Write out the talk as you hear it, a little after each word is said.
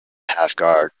half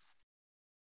guard.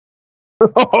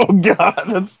 Oh god,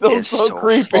 that's still It's so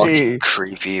creepy. fucking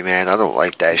creepy, man. I don't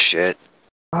like that shit.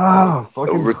 Ah,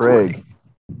 fucking Craig.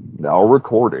 Now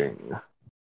recording.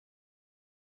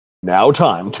 Now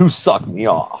time to suck me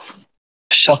off.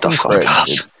 Shut the fuck up.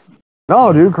 Dude.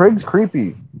 No, dude, Craig's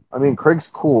creepy. I mean, Craig's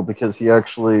cool because he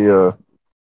actually,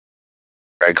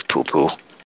 Craig poo poo.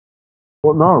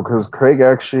 well, no, because Craig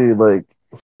actually, like,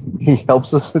 he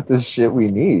helps us with the shit we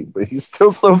need, but he's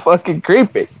still so fucking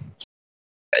creepy.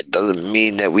 That doesn't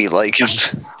mean that we like him.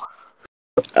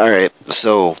 Alright,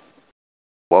 so,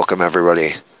 welcome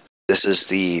everybody. This is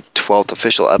the 12th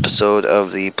official episode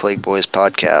of the Plague Boys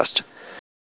podcast.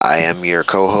 I am your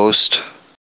co-host,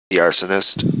 the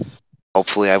Arsonist.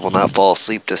 Hopefully I will not fall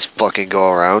asleep this fucking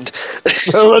go around.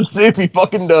 Let's see if he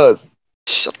fucking does.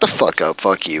 Shut the fuck up,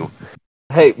 fuck you.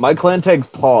 Hey, my clan tag's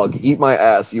Pog. Eat my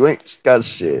ass. You ain't got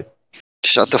shit.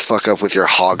 Shut the fuck up with your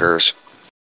hoggers.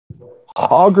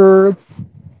 Hogger.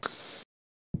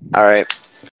 Alright,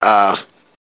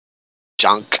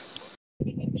 junk.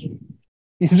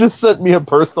 You just sent me a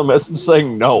personal message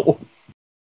saying no.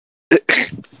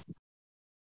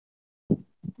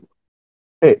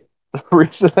 Hey, the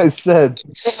reason I said,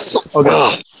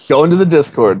 okay, go into the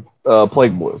Discord,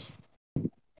 Plague Boys.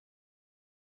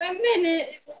 A minute.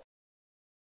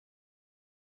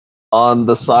 On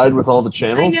the side with all the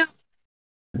channels?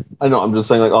 I know, I'm just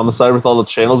saying, like, on the side with all the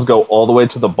channels, go all the way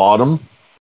to the bottom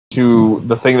to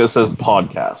the thing that says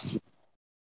podcast.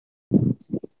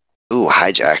 Ooh,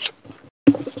 hijacked.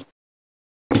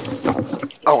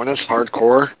 Oh, and it's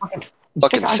hardcore.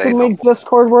 Fucking say I can no. make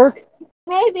Discord work?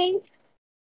 Maybe.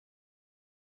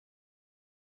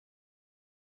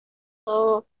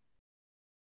 Oh.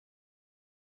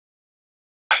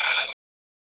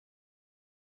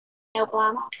 No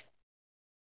problem.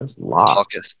 It's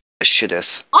locked. Talketh,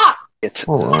 shitteth. Ah! It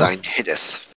Oh, thine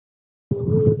hitteth.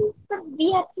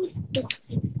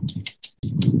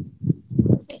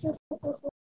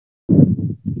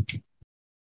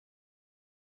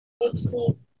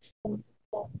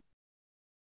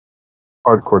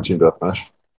 Hardcore team deathmatch.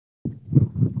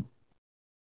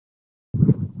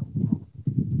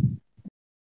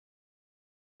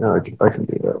 Yeah, I can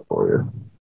do that for you.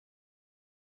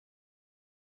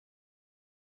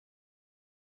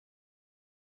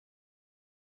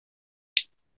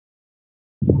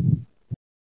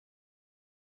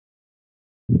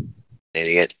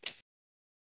 Idiot.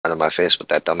 Out of my face with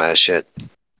that dumbass shit.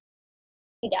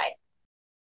 He died.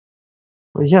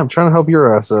 Well, yeah, I'm trying to help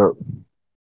your ass out.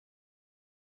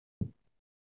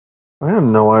 I have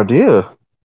no idea.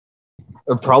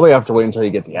 I'll probably have to wait until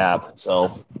you get the app,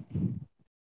 so.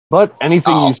 But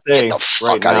anything you say get the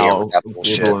fuck right out of here now, with that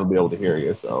bullshit. everyone will be able to hear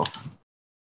you, so.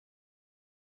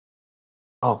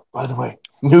 Oh, by the way,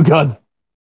 new gun.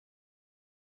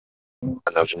 Gun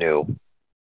of new.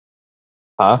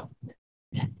 Huh?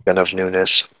 Gun of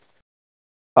newness.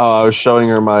 Oh, I was showing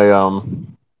her my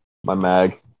my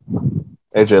mag.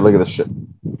 AJ, look at this shit.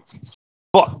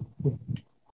 Fuck.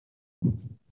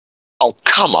 Oh,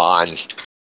 come on.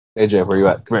 AJ, where you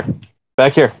at? Come here.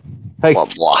 Back here. Hey. Blah,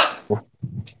 blah.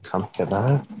 Come get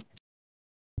that.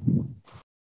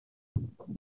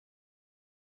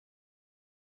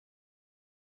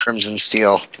 Crimson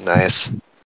Steel. Nice.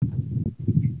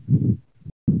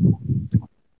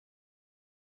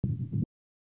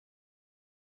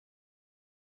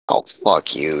 Oh,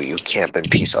 fuck you. You camping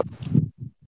piece of...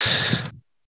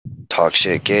 Talk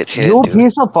shit, get hit, You dude.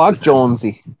 piece of fuck,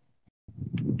 Jonesy.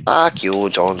 Fuck you,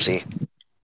 Jonesy.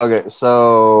 Okay,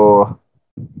 so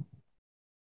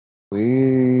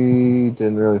we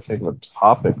didn't really think of a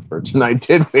topic for tonight,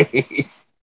 did we?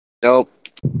 Nope.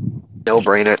 No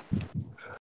brain it.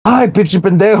 Hi, bitchy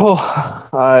pendejo.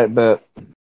 Alright, bet.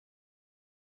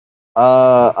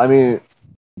 I mean,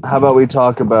 how about we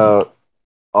talk about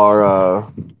our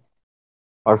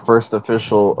first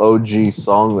official OG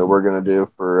song that we're gonna do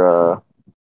for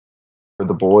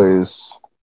the boys.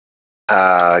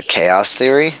 Chaos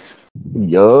Theory?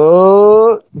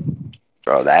 Yo,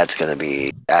 Bro, that's gonna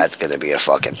be a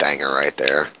fucking banger right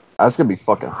there. that's gonna be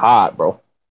fucking hot, bro.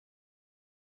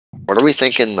 What are we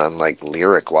thinking on, like,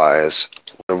 lyric-wise?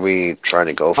 What are we trying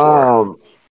to go for?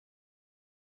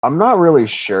 I'm not really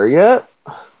sure yet.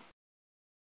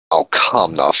 Oh,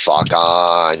 come the fuck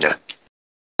on.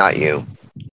 Not you.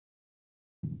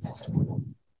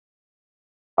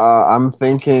 I'm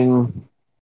thinking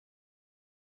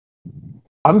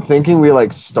we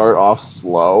like start off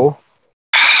slow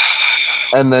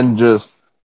and then just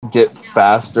get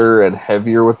faster and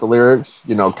heavier with the lyrics,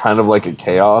 you know, kind of like a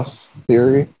chaos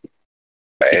theory.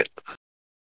 Right.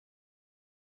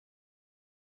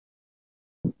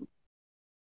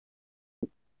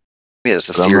 It is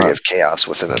the But I'm theory not. of chaos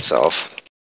within itself.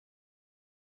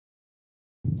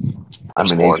 I'm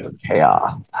That's an one. agent of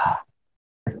chaos.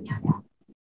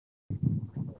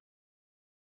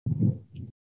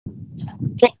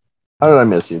 How did I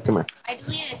miss you? Come here. I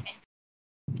deleted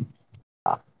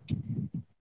it.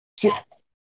 See,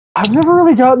 I've never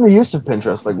really gotten the use of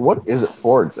Pinterest. Like, what is it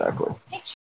for exactly?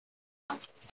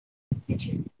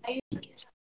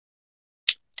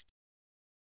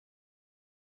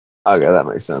 Okay, that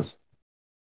makes sense.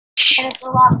 And it's a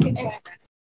lot.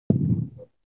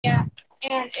 Yeah,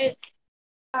 and it's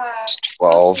It's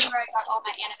 12. where I got all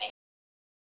my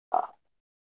anime.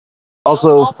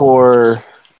 Also, for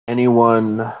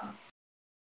anyone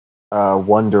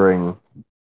wondering,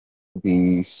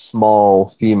 the small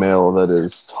female that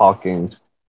is talking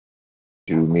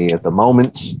to me at the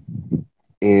moment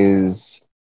is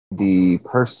the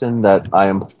person that I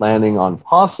am planning on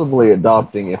possibly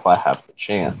adopting if I have the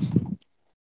chance.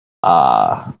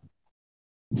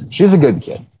 She's a good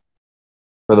kid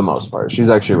for the most part. She's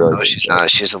actually a really No, good she's kid. not.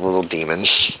 She's a little demon.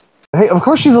 Hey, of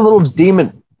course she's a little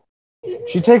demon.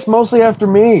 She takes mostly after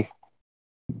me.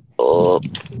 Oh,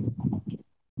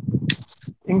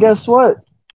 And guess what?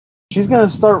 She's gonna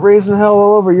start raising hell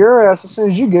all over your ass as soon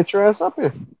as you get your ass up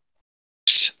here.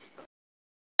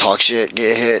 talk shit,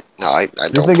 get hit. No, I You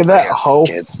don't think put of my that, hands on hoe?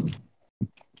 kids.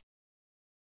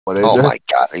 What, Oh AJ? my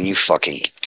god, are you fucking...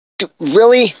 Dude,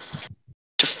 really?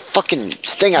 Just fucking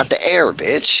sting out the air,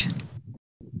 bitch.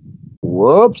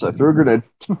 Whoops! I threw a grenade.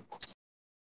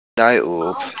 Die, oop.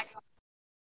 Oh my god.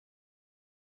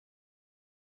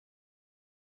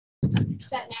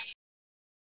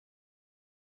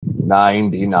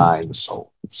 99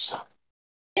 souls.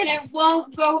 And it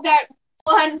won't go that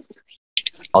one.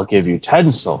 I'll give you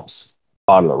 10 souls.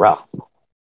 Bottom of the route.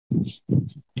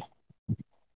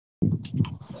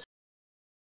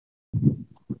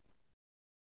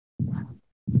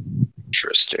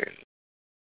 Interesting.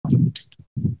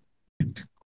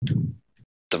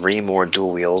 3 more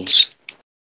dual wields.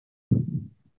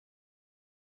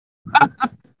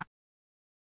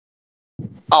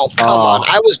 Oh, come on.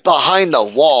 I was behind the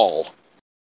wall.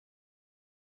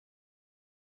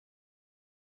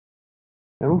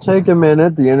 It'll take a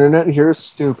minute. The internet here is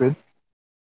stupid.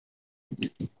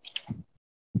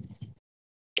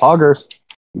 Poggers.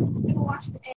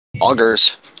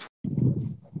 Augers.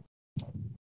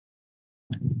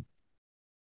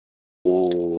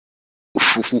 Ooh.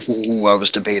 I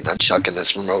was debating on chucking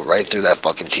this remote right through that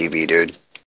fucking TV, dude.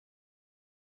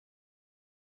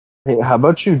 Hey, how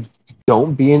about you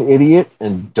don't be an idiot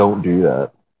and don't do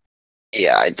that?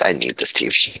 Yeah, I need this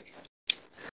TV.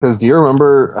 Because do you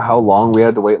remember how long we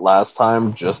had to wait last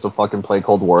time just to fucking play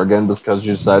Cold War again just because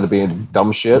you decided to be a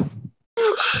dumb shit?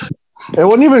 It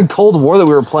wasn't even Cold War that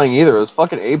we were playing either. It was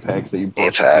fucking Apex that you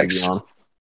broke the TV Apex. on.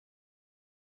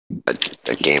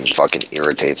 The game fucking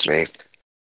irritates me.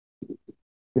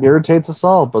 It irritates us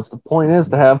all, but the point is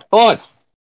to have fun.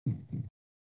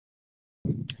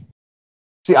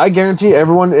 See, I guarantee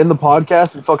everyone in the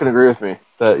podcast would fucking agree with me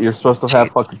that you're supposed to have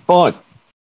fucking fun.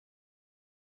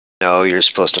 No, you're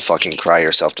supposed to fucking cry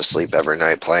yourself to sleep every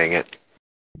night playing it.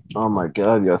 Oh my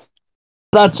god, you're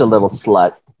such a little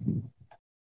slut.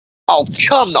 Oh,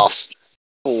 come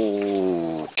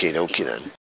the okay, okay then.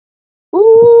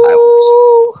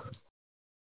 Ooh.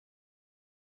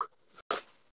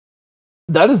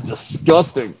 That is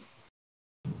disgusting.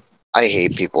 I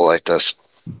hate people like this.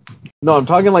 No, I'm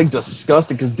talking like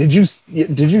disgusting. Because did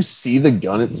you see the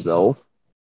gun itself?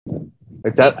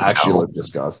 Like that actually No. looked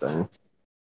disgusting.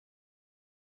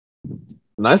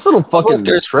 Nice little Oh, look, fucking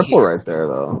there's triple me. right there,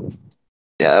 though.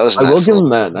 Yeah, that was I will nice. give him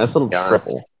that nice little gun.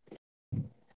 triple.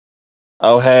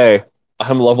 Oh hey,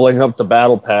 I'm leveling up the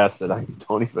battle pass that I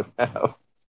don't even have.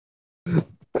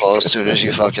 Well, as soon as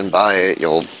you fucking buy it,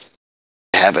 you'll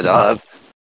have it up.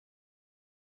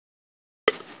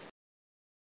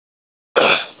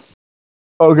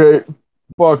 Okay,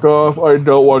 fuck off. I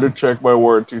don't want to check my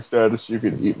warranty status. You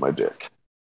can eat my dick.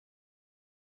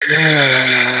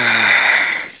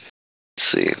 Let's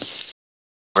see.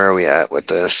 Where are we at with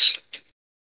this?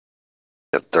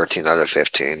 Yep, 13 out of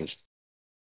 15.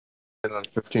 And on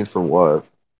 15 for what?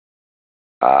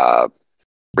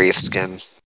 Wreath skin.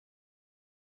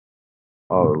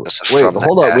 Oh, This is wait, from the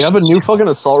hold up. We have a Ashes. new fucking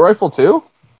assault rifle too?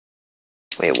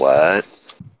 Wait, what?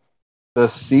 The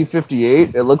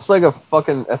C58? It looks like a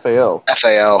fucking FAL.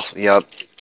 FAL, yep.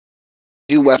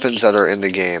 New weapons that are in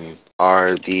the game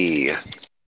are the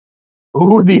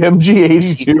Ooh, the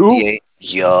MG82? C58.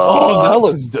 Oh, that Yup.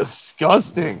 looks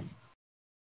disgusting.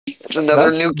 It's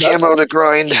another new camo to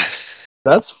grind.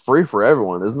 That's free for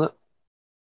everyone, isn't it?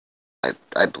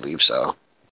 I believe so.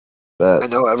 Bet. I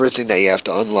know everything that you have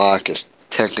to unlock is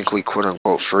technically quote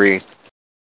unquote free.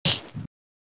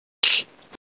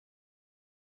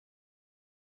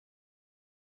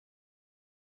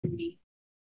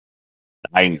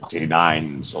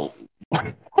 $99. So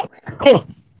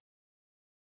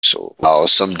So, oh,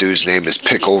 some dude's name is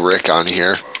Pickle Rick on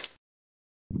here.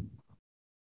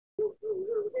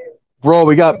 bro,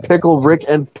 we got Pickle Rick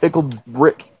and Pickled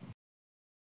Rick.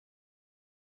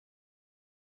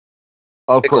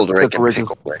 Of course, Pickled Rick and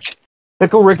Pickle Rick.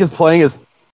 Pickle Rick is playing as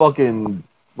fucking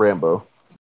Rambo.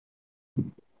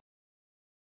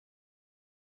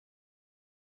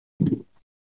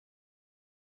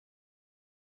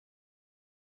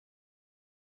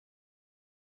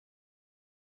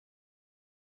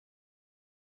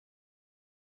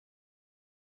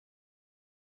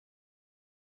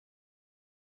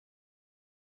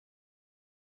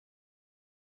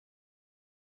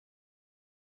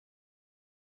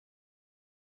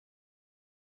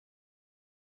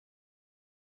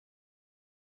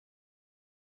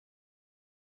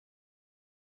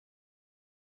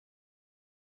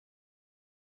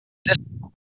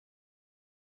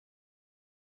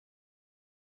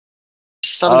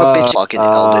 Son of a bitch, fucking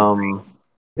Elden Ring.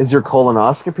 Is your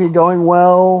colonoscopy going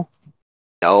well?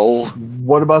 No.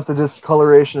 What about the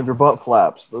discoloration of your butt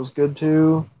flaps? Those good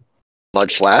too?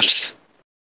 Mud flaps.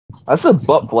 I said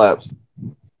butt flaps.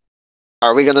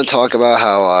 Are we going to talk about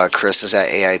how Chris is at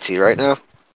AIT right now?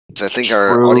 Because I think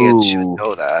our audience should True.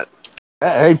 know that.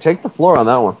 Hey, take the floor on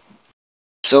that one.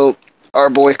 So, our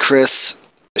boy Chris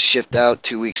shipped out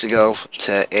 2 weeks ago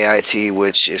to AIT,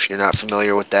 which, if you're not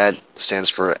familiar with that, stands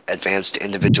for Advanced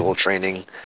Individual Training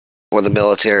for the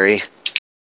military.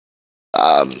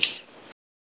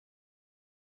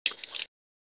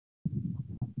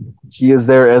 He is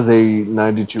there as a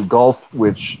 92 Golf,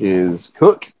 which is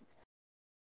Cook.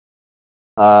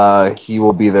 He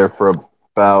will be there for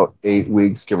about 8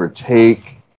 weeks, give or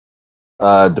take,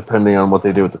 depending on what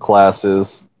they do with the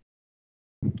classes.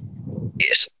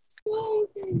 Yes.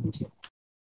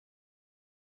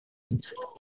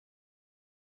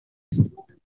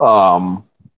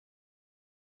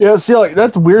 Yeah, see, like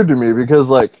that's weird to me because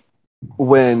like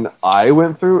when I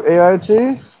went through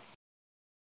AIT,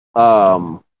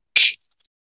 the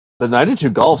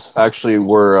 92 Golfs actually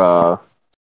were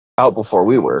out before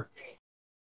we were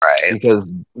Right. because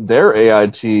their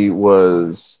AIT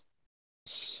was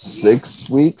 6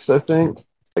 weeks, I think,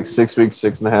 like 6 weeks,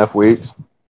 6.5 weeks.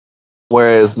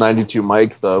 Whereas 92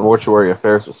 Mike, the mortuary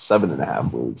affairs was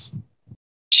 7.5 weeks.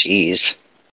 Jeez.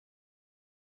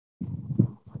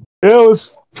 It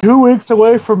was 2 weeks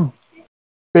away from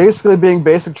basically being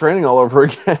basic training all over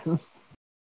again.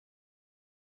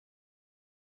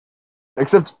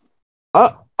 Except,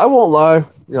 I won't lie,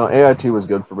 AIT was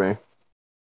good for me.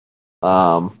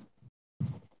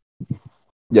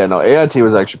 Yeah, no, AIT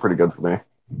was actually pretty good for me.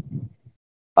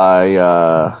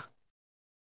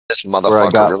 This Where I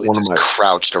motherfucker got really one of just my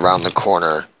crouched around the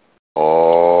corner.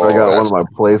 where I Oh, got one of that's my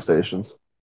PlayStations.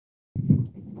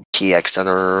 TX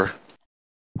Center.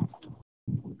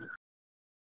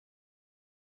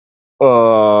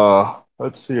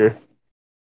 Let's see here.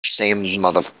 Same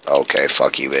mother. Okay,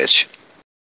 fuck you, bitch.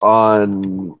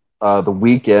 On the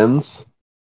weekends,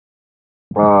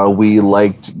 we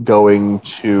liked going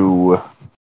to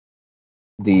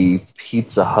the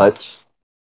Pizza Hut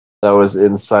that was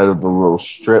inside of the little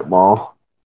strip mall,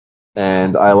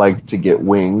 and I liked to get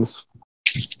wings.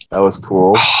 That was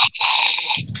cool.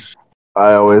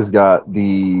 I always got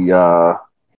the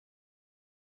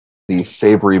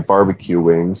savory barbecue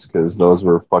wings because those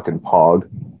were fucking pog.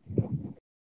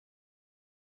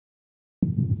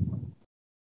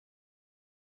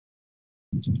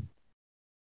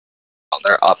 Oh,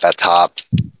 they're up at top.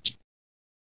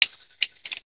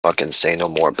 Fucking say no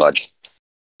more, bud.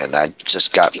 And I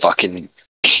just got fucking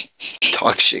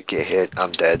talk shit get hit.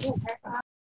 I'm dead.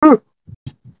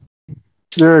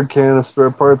 You're a can of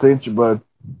spare parts, ain't you, bud?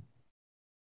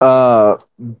 Uh,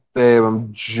 Babe,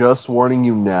 I'm just warning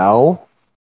you now.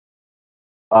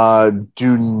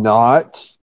 Do not,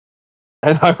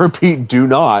 and I repeat, do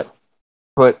not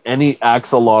put any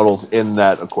axolotls in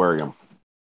that aquarium.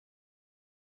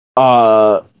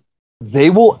 They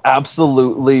will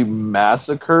absolutely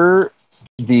massacre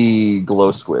the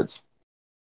glow squids.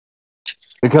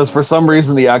 Because for some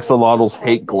reason the axolotls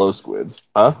hate glow squids.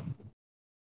 Huh?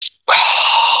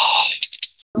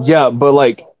 Yeah, but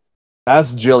like,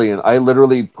 ask Jillian. I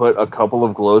literally put a couple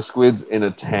of glow squids in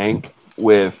a tank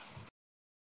with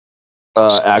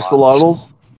axolotls,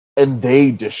 and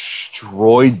they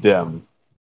destroyed them.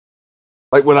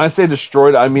 Like when I say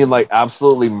destroyed, I mean like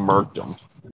absolutely murked them.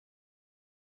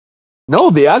 No,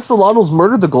 the axolotls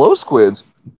murdered the glow squids.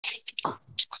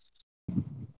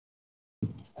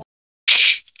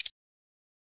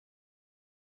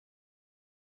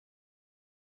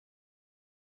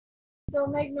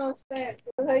 Don't make no sense.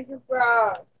 Like,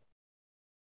 bro.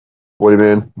 What do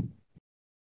you mean?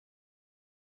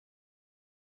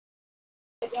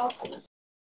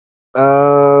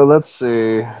 Let's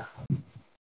see.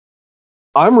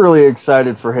 I'm really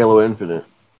excited for Halo Infinite.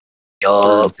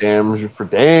 Yup. For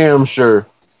damn sure.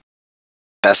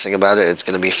 Best thing about it, it's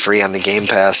gonna be free on the Game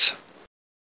Pass.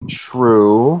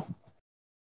 True.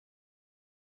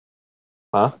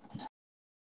 Huh?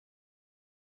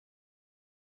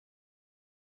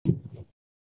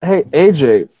 Hey,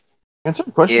 AJ, answer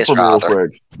a question Yes, for me real rather.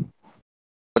 quick.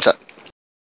 What's up?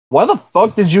 Why the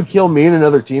fuck did you kill me and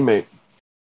another teammate?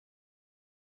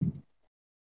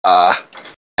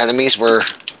 Enemies were,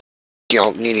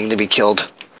 needing to be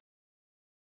killed.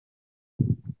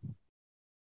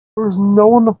 There was no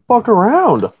one to fuck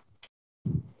around.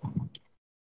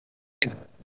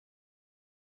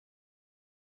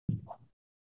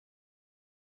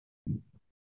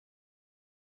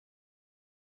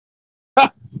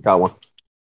 Ha! Got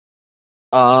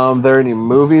one. There any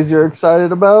movies you're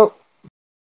excited about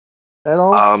at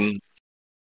all?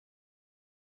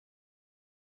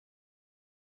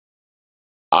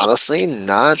 Honestly,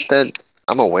 not that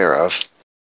I'm aware of.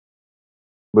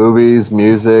 Movies,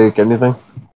 music, anything?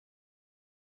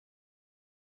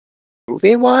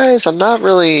 Movie-wise, I'm not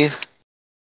really.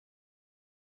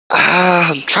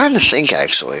 I'm trying to think,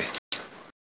 actually.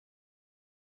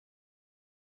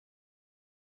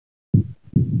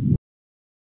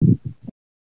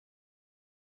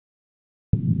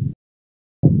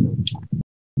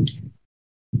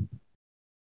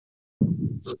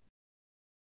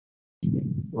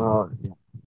 Well,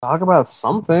 talk about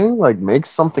something. Like, make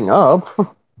something up.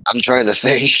 I'm trying to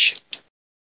think.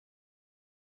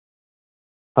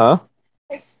 Huh?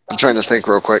 I'm trying to think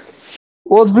real quick.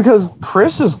 Well, it's because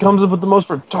Chris just comes up with the most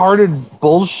retarded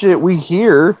bullshit we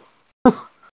hear.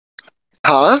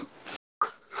 Huh?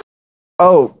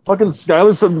 Oh, fucking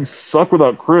Skylar said we suck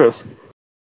without Chris.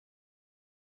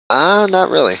 Not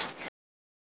really.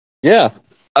 Yeah,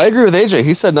 I agree with AJ.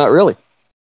 He said not really.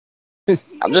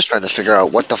 I'm just trying to figure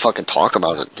out what the fuck to talk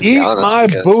about it, to be Eat honest, my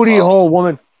because booty hole,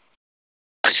 woman.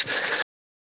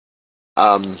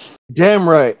 um Damn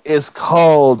right. It's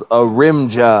called a rim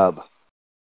job.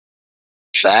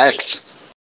 facts.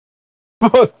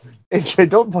 AJ,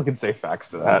 don't fucking say facts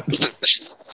to that.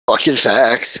 Fucking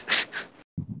facts.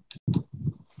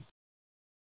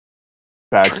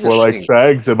 Facts Trying to more like think.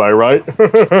 fags, am I right? We're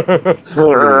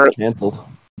gonna get canceled.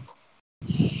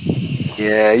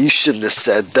 Yeah, you shouldn't have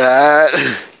said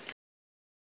that.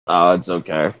 Oh, it's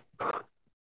okay.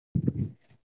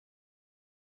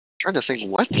 Trying to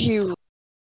think, what do you?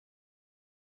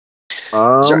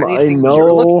 Is there I anything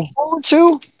you're looking know. forward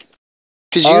to?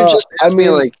 Because you just I asked me,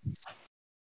 mean,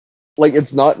 like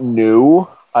it's not new,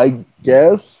 I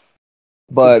guess.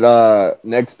 But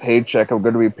next paycheck, I'm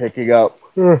going to be picking up.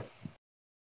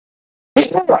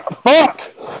 Fuck.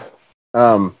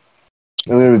 I'm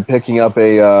going to be picking up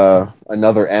a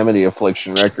another Amity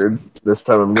Affliction record. This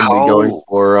time, I'm going to be going oh,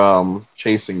 for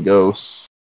Chasing Ghosts.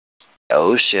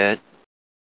 oh shit.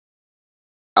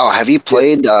 Oh, have you Yeah.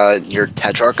 played your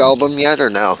Tetrarch album yet, or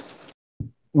no?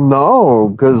 No,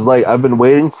 because like I've been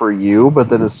waiting for you, but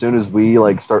then as soon as we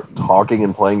like start talking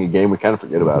and playing a game, we kind of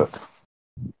forget about it.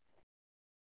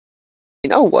 You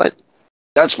know what?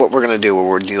 That's what we're gonna do.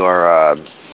 We'll do our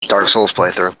Dark Souls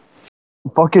playthrough.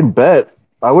 Fucking bet.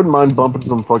 I wouldn't mind bumping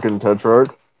some fucking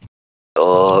Tetrarch.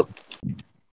 I'm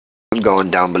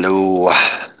going down below.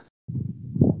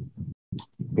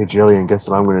 Hey, Jillian, guess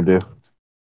what I'm going to do?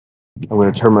 I'm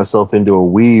going to turn myself into a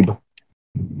weeb.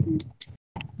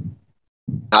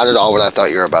 Not at all what I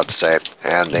thought you were about to say,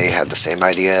 and they had the same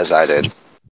idea as I did.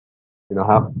 You know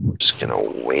how? Just gonna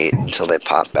wait until they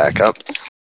pop back up.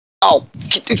 Oh,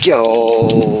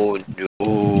 go!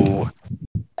 No,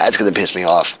 that's gonna piss me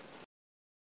off.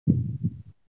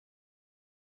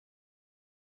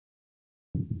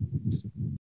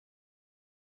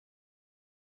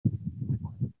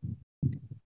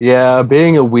 Yeah,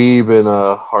 being a weeb in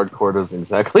a hardcore doesn't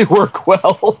exactly work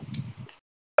well,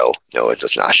 No, no, it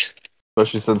does not.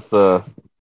 especially since the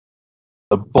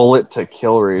bullet to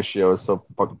kill ratio is so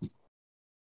fucking.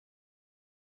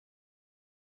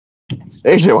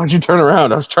 AJ, why'd you turn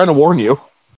around? I was trying to warn you.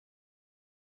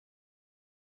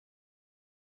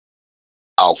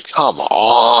 Oh, come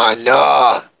on!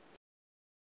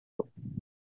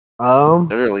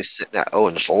 Literally sitting at 0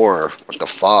 and 4. What the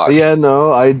fuck? Yeah,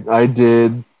 no, I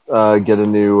did get a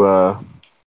new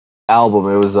album.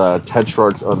 It was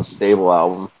Tetrarch's Unstable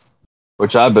album,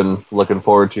 which I've been looking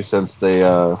forward to since they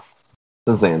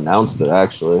announced it.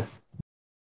 Actually,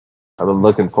 I've been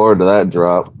looking forward to that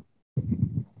drop.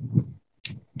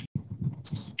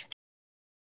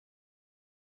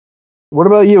 What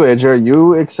about you, AJ? Are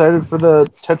you excited for the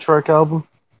Tetrarch album?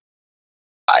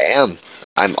 I am.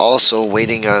 I'm also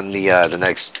waiting on the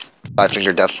next Five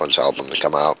Finger Death Punch album to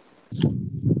come out.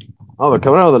 Oh, they're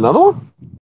coming out with another one?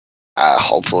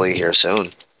 Hopefully here soon.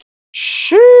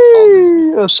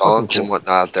 Sheesh, that's fucking Songs cool. and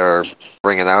whatnot they're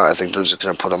bringing out. I think they're just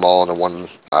gonna put them all into one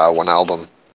album.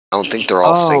 I don't think they're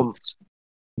all singles.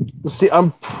 See,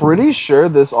 I'm pretty sure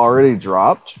this already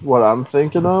dropped. What I'm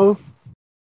thinking of,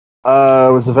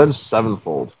 it was Avenged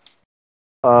Sevenfold.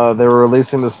 They were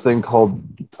releasing this thing called,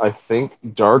 I think,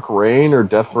 Dark Reign or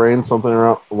Death Reign, something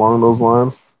along those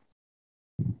lines.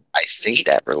 I think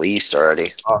that released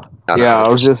already. Not Yeah, I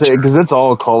was 100% gonna say sure. because it's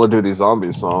all Call of Duty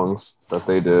zombie songs that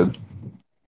they did.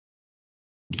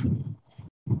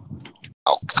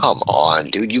 Oh, come on,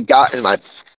 dude. You got in my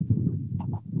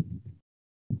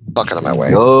fucking on my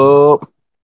way. Yup.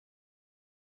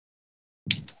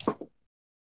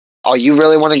 Oh, you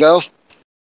really want to go?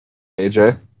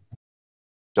 AJ,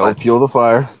 don't What? fuel the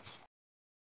fire.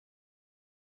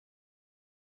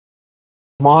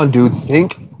 Come on, dude.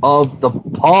 Think of the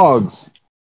Pogs.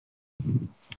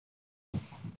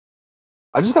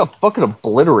 I just got fucking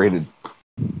obliterated.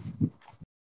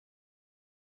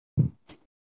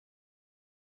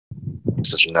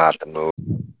 This is not the move.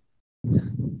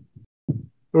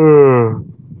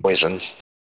 Poison.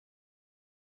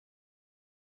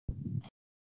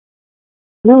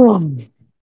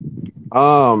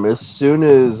 As soon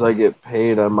as I get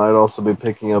paid, I might also be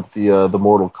picking up the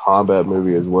Mortal Kombat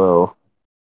movie as well.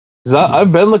 Cause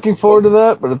I've been looking forward to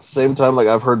that, but at the same time, like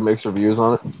I've heard mixed reviews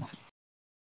on it.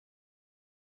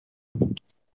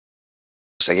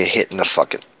 Looks like it hit in the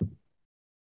fucking.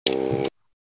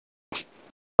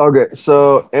 Okay,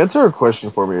 so answer a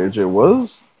question for me, AJ.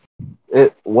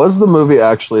 Was the movie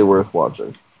actually worth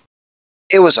watching?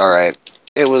 It was alright.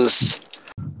 It was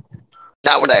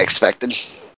not what I expected.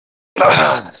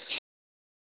 To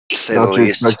say the Not you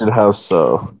least. expected, how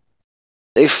so?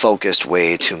 They focused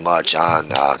way too much on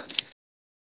the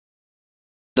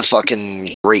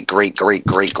fucking great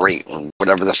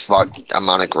whatever the fuck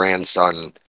amount of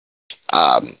grandson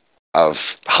um, of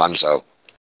Hanzo.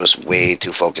 Was way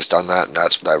too focused on that, and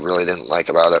that's what I really didn't like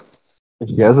about it.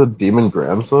 He has a demon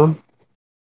grandson?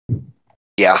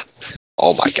 Yeah.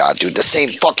 Oh my god, dude, the same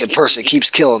fucking person keeps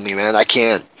killing me, man. I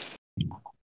can't.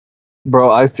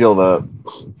 Bro, I feel that.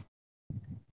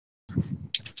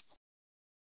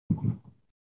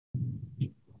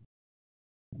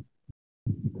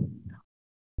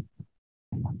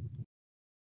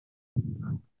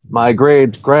 My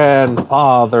great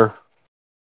grandfather,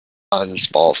 Hans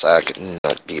Ballsack,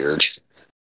 Nutbeard,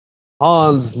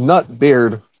 Hans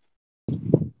Nutbeard.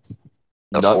 the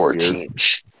Nutbeard.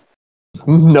 14th.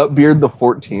 Nutbeard the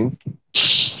 14th.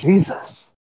 Jesus.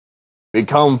 We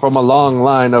come from a long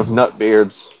line of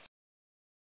Nutbeards.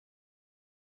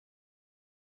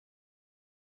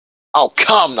 Oh,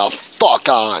 come the fuck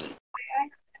on.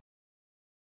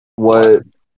 What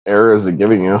error is it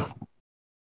giving you?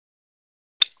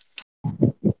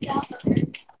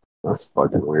 That's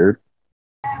fucking weird.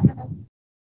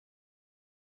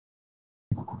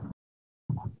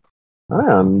 I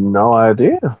have no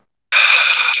idea.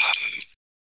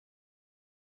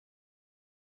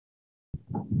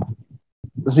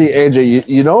 See, AJ,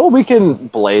 you know what we can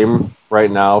blame right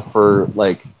now for,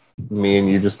 like, me and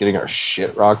you just getting our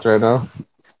shit rocked right now?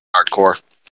 Hardcore.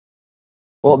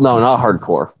 Well, no, not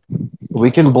hardcore. We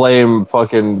can blame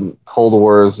fucking Cold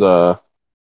War's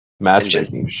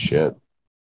matchmaking shit.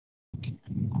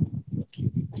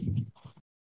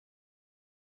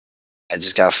 I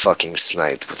just got fucking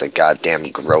sniped with a goddamn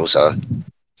Groza.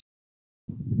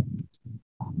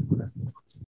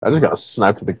 I just got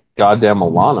sniped with a goddamn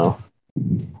Milano.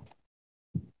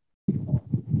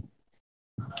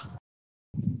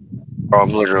 Bro, I'm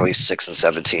literally 6 and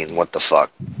 17. What the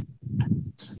fuck?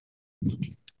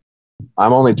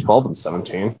 I'm only 12 and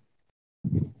 17.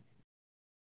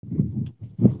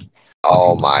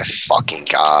 Oh my fucking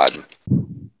god.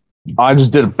 I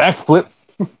just did a backflip.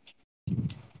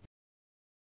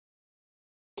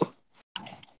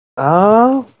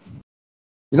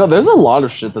 There's a lot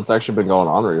of shit that's actually been going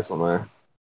on recently.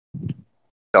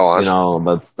 Go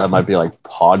on. That might be like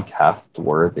podcast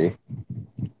worthy.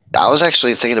 I was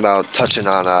actually thinking about touching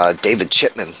on David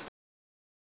Chipman.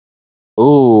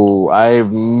 Ooh, I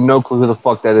have no clue who the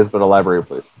fuck that is, but elaborate,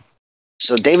 please.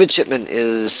 So David Chipman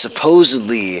is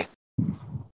supposedly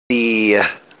the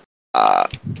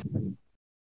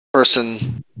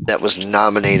person that was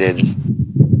nominated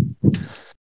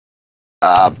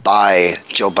by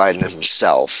Joe Biden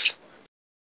himself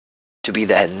to be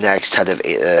the next head of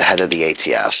the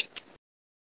ATF.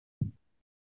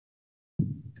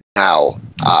 Now,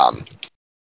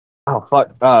 Oh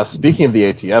fuck! Speaking of the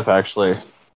ATF, actually,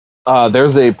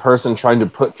 there's a person trying to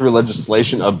put through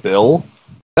legislation, a bill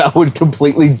that would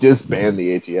completely disband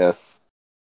the ATF.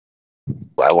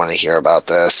 I want to hear about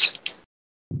this.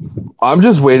 I'm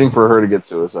just waiting for her to get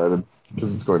suicided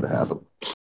because it's going to happen.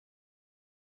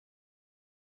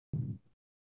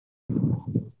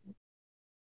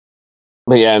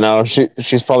 But yeah, no,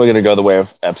 she's probably going to go the way of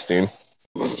Epstein.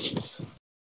 What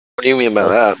do you mean by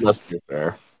that? Let's be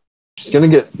fair. She's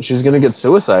gonna get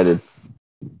suicided.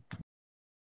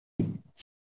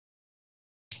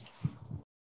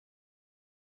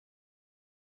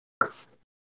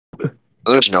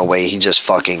 There's no way he just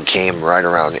fucking came right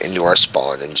around into our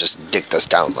spawn and just dicked us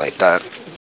down like that.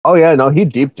 Oh yeah, no, he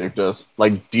deep dicked us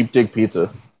like deep dick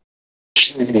pizza.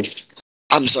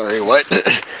 I'm sorry, what?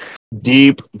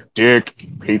 Deep dick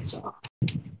pizza.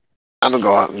 I'm gonna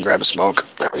go out and grab a smoke.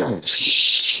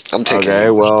 I'm taking Okay,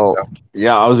 you. well,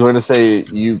 yeah, I was going to say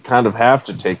you kind of have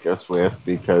to take us with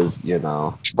because you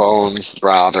know, Phone,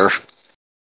 brother.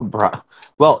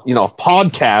 well, you know,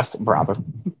 podcast, brother.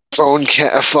 Phone,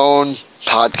 podcast,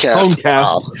 Phonecast.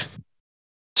 brother.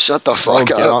 Shut the Bro,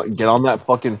 fuck up. get on that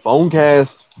fucking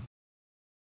phonecast.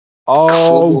 Oh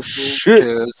Cool shit.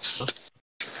 podcast.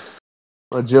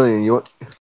 Well, Jillian, you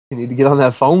need to get on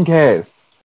that phonecast.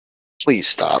 Please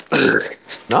stop.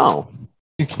 No,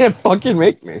 you can't fucking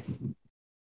make me.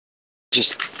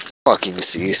 Just fucking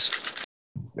cease.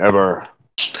 Never.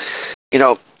 You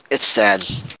know, it's sad.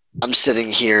 I'm sitting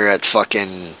here at fucking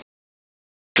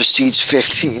Prestige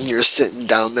 15. You're sitting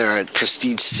down there at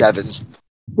Prestige 7.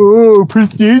 Oh,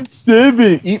 Prestige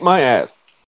 7. Eat my ass.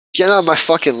 Get on my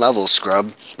fucking level,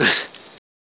 scrub.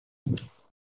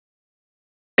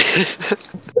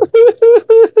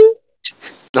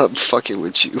 Not fucking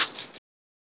with you.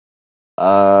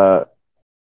 That's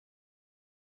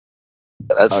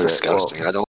Okay, disgusting. well,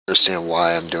 I don't understand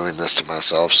why I'm doing this to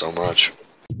myself so much.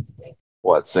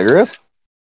 what, cigarettes?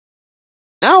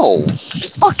 No!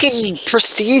 Fucking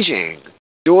prestiging.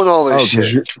 Doing all this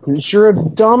shit. Cause you're a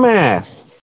dumbass.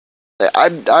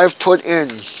 I've put in.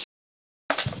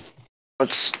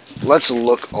 Let's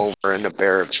look over into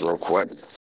barracks real quick.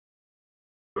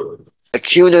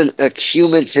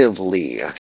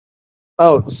 Accumulatively.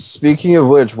 Oh, speaking of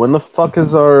which, when the fuck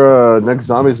is our next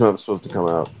Zombies map supposed to come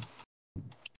out? Do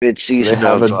they Mid-season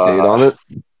have of a date on it?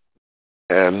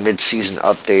 mid-season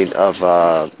update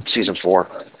of season 4.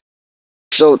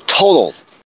 So total,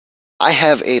 I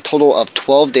have a total of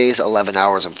 12 days, 11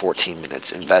 hours, and 14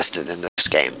 minutes invested in this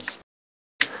game.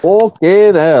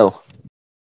 Fucking hell.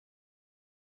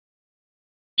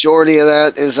 Majority of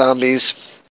that is zombies.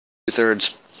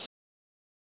 2/3.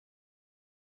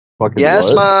 Fucking Yes,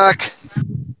 what? Mark.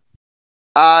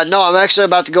 No, I'm actually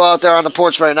about to go out there on the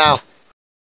porch right now.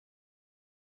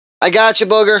 I got you,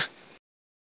 booger.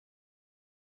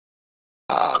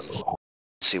 Let's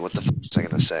see what the fuck was I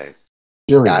gonna say.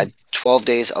 Jillian, 12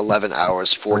 days, 11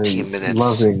 hours, 14 I'm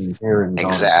minutes. loving Aaron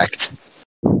Exact.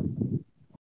 Hi.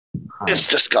 It's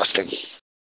disgusting.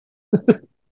 It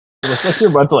looks like you're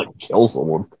about to like kill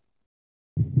someone.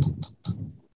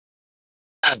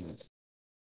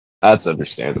 That's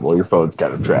understandable. Your phone's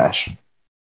kind of trash.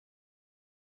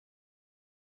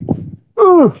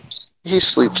 He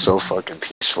sleeps so fucking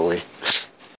peacefully.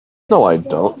 No, I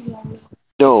don't.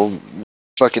 No,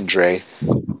 fucking Dre.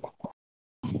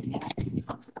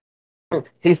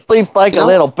 He sleeps like a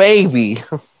little baby.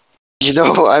 You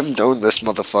know, I've known this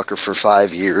motherfucker for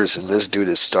 5 years, and this dude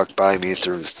is stuck by me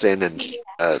through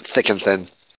thick and thin.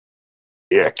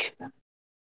 Ick.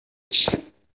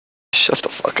 Shut the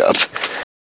fuck up.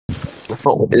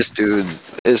 Oh, This dude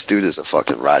is a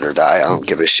fucking ride or die. I don't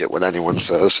give a shit what anyone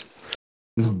says.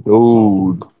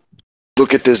 dude.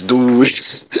 Look at this dude.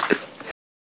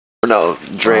 No,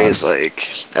 Dre is like,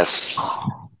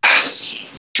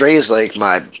 Dre is like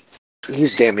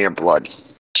he's damn near blood.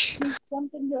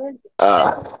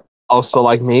 Also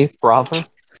like me, brother?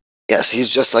 Yes,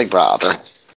 he's just like brother.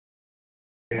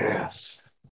 Yes.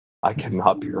 I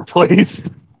cannot be replaced.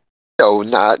 No,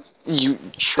 not you.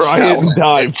 Try it and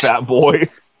die, fat boy.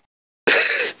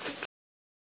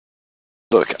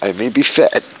 Look, I may be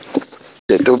fat.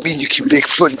 That don't mean you can make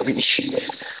fun of me.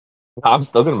 I'm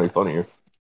still gonna make fun of you.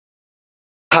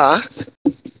 Huh?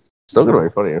 Still gonna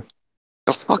make fun of you.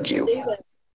 Oh, fuck you.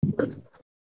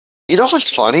 You know what's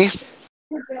funny?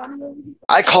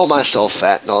 I call myself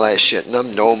fat and all that shit, and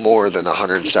I'm no more than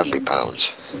 170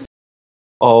 pounds.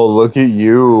 Oh, look at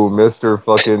you, Mr.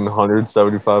 fucking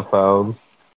 175 pounds.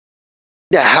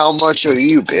 Yeah, how much are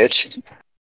you, bitch?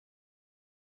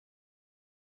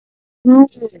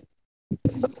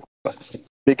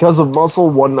 Because of muscle,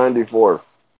 194.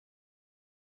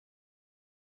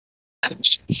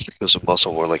 Because of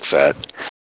muscle, more like fat.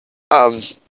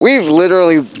 We've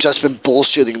literally just been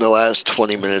bullshitting the last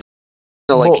 20 minutes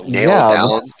to Well, nail yeah,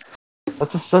 down.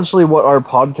 that's essentially what our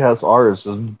podcasts are, is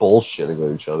just bullshitting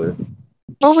with each other.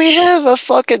 But we have a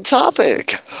fucking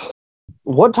topic.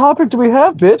 What topic do we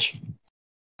have, bitch?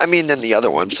 I mean, than the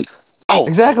other ones. Oh,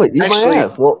 Exactly, eat actually, my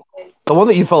ass. Well, the one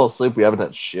that you fell asleep, we haven't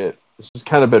had shit. It's just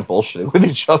kind of been bullshitting with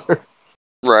each other.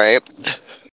 right.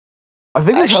 I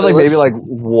think we've had Actually, maybe let's.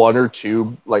 one or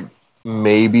two,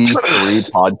 maybe three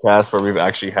podcasts where we've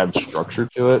actually had structure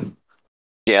to it.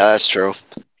 Yeah, that's true.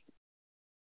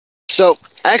 So,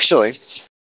 actually,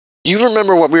 you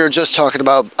remember what we were just talking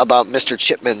about Mr.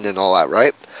 Chipman and all that,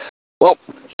 right? Well,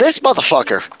 this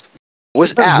motherfucker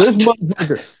was This asked.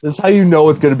 motherfucker. This is how you know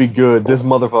it's gonna be good. This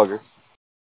motherfucker.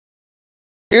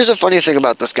 Here's a funny thing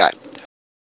about this guy.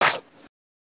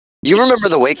 You remember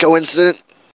the Waco incident?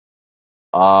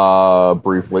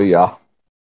 Briefly, yeah.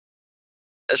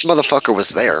 This motherfucker was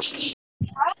there.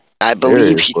 I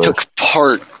believe he Seriously. took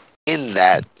part in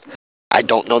that. I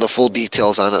don't know the full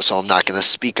details on it, so I'm not going to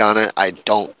speak on it. I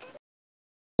don't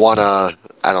want to.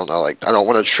 I don't know. I don't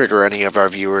want to trigger any of our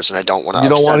viewers, and I don't want to You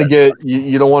don't upset want to it. get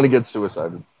you don't want to get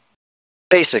suicided.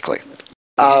 Basically,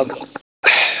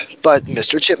 but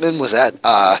Mr. Chipman was at.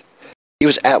 He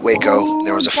was at Waco.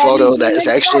 There was a photo that is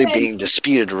actually being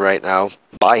disputed right now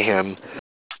by him,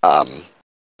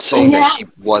 saying that he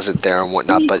wasn't there and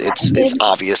whatnot. But it's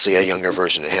obviously a younger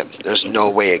version of him. There's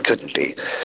no way it couldn't be.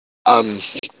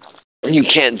 You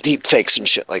can't deep fake some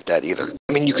shit like that either.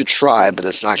 I mean, you could try, but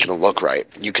it's not going to look right.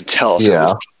 You could tell if it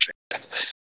was deep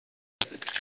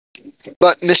faked.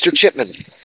 But Mr. Chipman,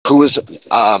 who was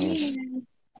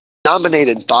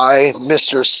nominated by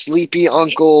Mr. Sleepy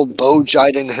Uncle Bo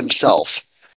Jiden himself.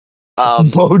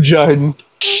 Bo Jiden.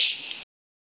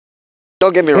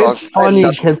 Don't get me wrong. It's I have funny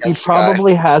nothing because he against the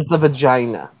probably has the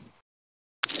vagina.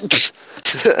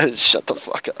 guy. Shut the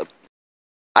fuck up.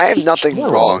 I have nothing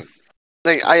You're wrong. wrong.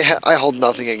 I hold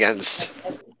nothing against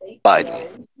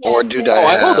Biden. Or do Oh,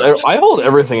 I have... I hold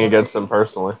everything against him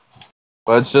personally,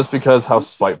 but it's just because how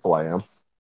spiteful I am.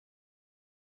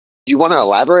 Do you want to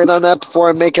elaborate on that before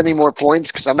I make any more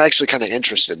points? Because I'm actually kind of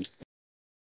interested.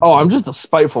 Oh, I'm just a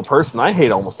spiteful person. I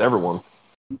hate almost everyone,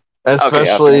 Okay, yeah, fair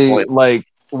especially point.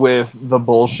 with the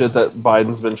bullshit that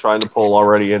Biden's been trying to pull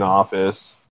already in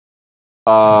office.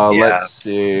 Let's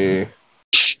see.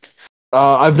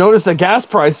 I've noticed that gas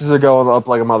prices are going up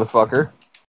like a motherfucker.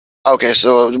 Okay,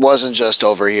 so it wasn't just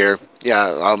over here.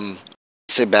 Yeah,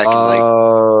 say back in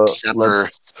Let's December,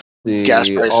 gas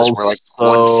see. prices were 160.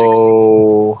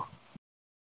 Also,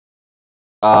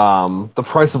 the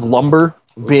price of lumber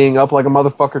being up like a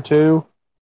motherfucker too.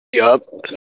 Yup.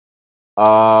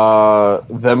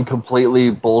 Them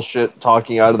completely bullshit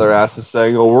talking out of their asses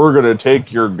saying, "Oh, we're gonna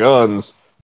take your guns,"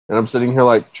 and I'm sitting here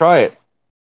like, "Try it."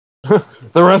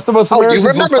 The rest of us Oh,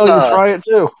 Americans will tell you, "Try it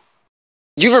too."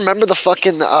 you remember the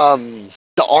fucking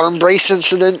the arm brace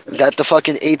incident that the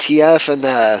fucking ATF and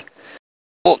the...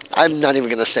 Well, I'm not even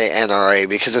gonna say NRA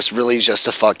because it's really just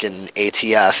a fucking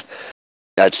ATF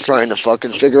that's trying to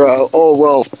fucking figure out, oh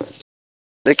well,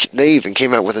 they even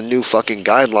came out with a new fucking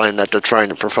guideline that they're trying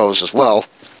to propose as well.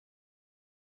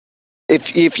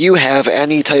 If you have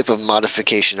any type of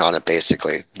modification on it,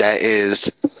 basically, that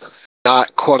is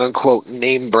not quote unquote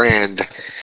name brand,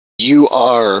 you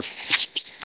are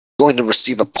going to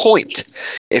receive a point.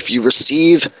 If you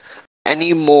receive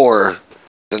any more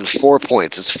than 4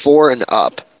 points, it's 4 and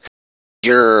up,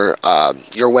 your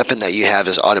weapon that you have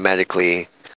is automatically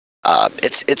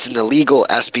it's an illegal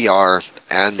SBR,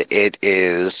 and it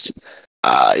is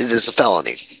a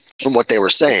felony from what they were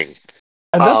saying.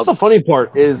 And that's the funny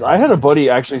part is I had a buddy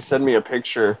actually send me a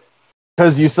picture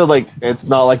because you said it's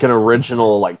not like an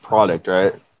original product,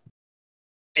 right?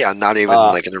 Yeah, not even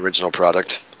like an original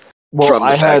product Well, from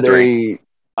the factory.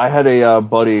 I had a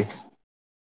buddy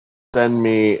send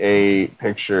me a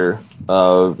picture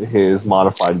of his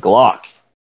modified Glock.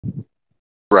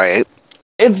 Right.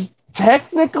 It's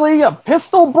technically a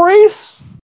pistol brace,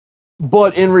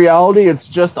 but in reality, it's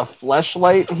just a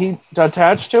fleshlight he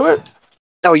attached to it.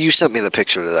 Oh, you sent me the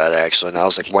picture of that actually, and I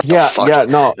was like, "What the fuck?" Yeah,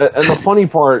 no. And the funny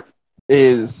part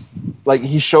is,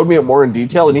 he showed me it more in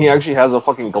detail, and he actually has a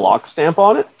fucking Glock stamp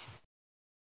on it.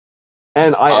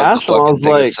 And I On the asked him, I fucking was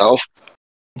thing like, itself.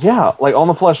 yeah, on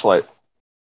the fleshlight.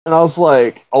 And I was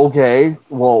like, okay,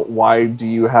 well, why do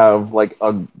you have like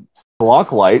a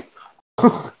Glock light?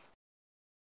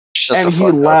 Shut And the he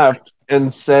fuck up. laughed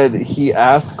and said he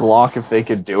asked Glock if they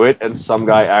could do it, and some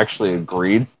guy actually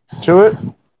agreed to it.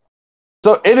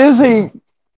 So it is a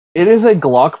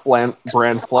Glock brand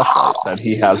flashlight that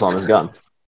he has on his gun.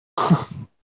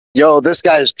 Yo, this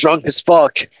guy is drunk as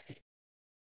fuck.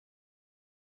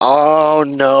 Oh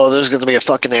no, there's gonna be a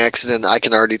fucking accident. I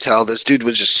can already tell. This dude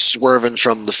was just swerving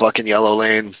from the fucking yellow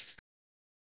lane.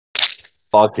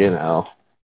 Fucking hell.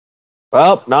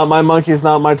 Well, not my monkey's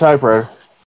not my typewriter.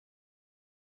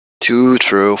 Too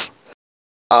true.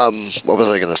 What was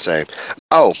I gonna say?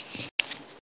 Oh,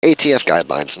 ATF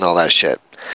guidelines and all that shit.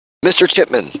 Mr.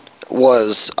 Chipman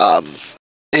was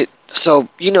so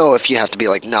if you have to be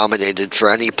like nominated for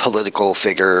any political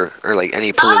figure or like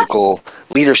any political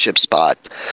leadership spot,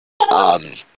 um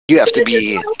you have to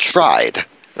be tried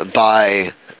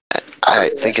by, I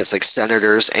think it's like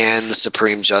senators and the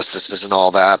Supreme Justices and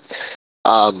all that.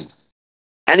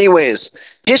 Anyways,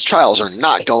 his trials are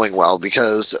not going well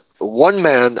because one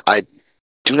man, I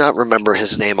do not remember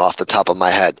his name off the top of my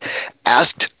head,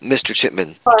 asked Mr.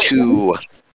 Chipman to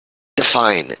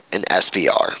define an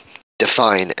SBR,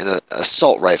 define an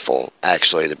assault rifle,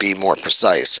 actually, to be more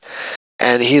precise.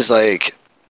 And he's like,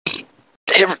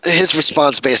 his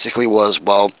response basically was,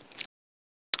 well,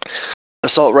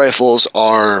 assault rifles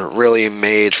are really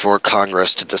made for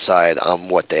Congress to decide on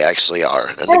what they actually are.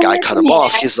 And the guy cut him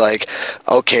off. He's like,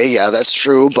 okay, yeah, that's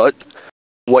true, but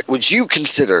what would you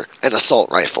consider an assault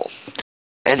rifle?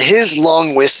 And his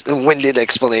long-winded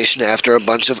explanation after a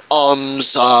bunch of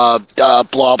blah,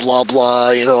 blah, blah,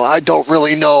 I don't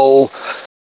really know,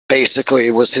 basically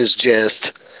was his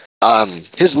gist.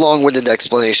 His long-winded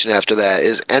explanation after that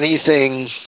is any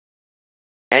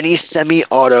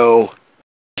semi-auto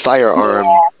firearm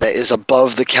that is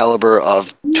above the caliber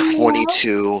of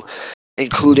 22,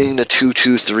 including the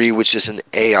 223, which is an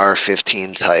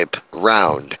AR-15 type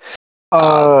round.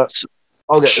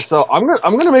 Okay, so I'm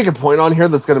gonna make a point on here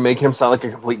that's gonna make him sound like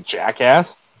a complete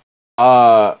jackass.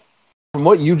 From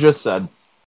what you just said,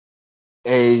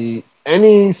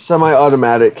 any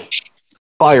semi-automatic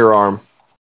firearm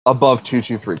above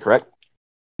 223, correct?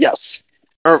 Yes,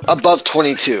 or above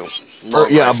 22.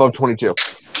 Above 22.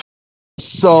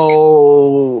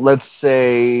 So let's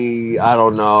say, I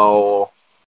don't know,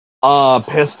 a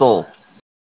pistol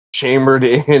chambered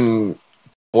in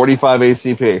 45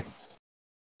 ACP.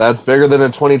 That's bigger than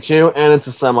a 22, and it's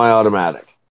a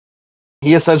semi-automatic.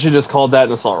 He essentially just called that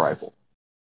an assault rifle.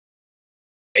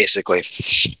 Basically.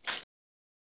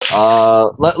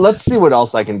 Let's see what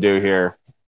else I can do here.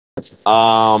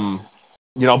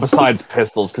 Besides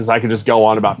pistols, because I could just go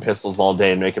on about pistols all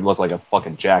day and make him look like a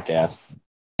fucking jackass.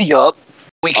 Yup.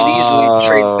 We could easily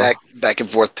trade back and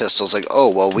forth pistols. Like, oh,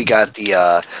 well, we got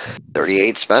the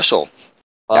 38 special.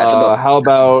 That's how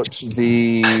about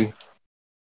the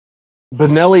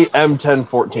Benelli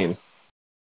M1014?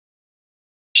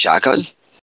 Shotgun?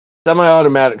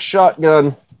 Semi-automatic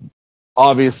shotgun,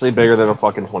 obviously bigger than a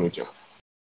fucking 22.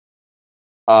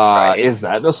 Right. Is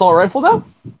that an assault rifle now?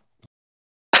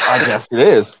 I guess it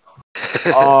is.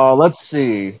 Let's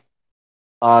see.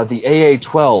 The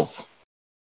AA-12.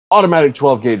 Automatic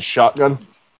 12-gauge shotgun.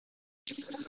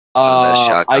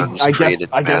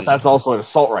 I guess that's also an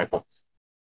assault rifle.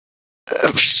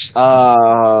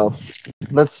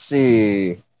 Let's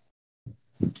see.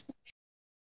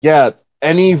 Yeah,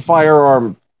 any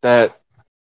firearm that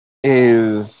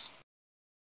is,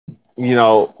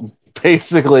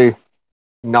 basically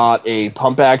not a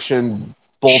pump action,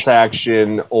 bolt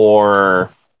action, or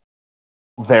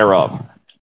thereof.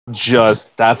 Just,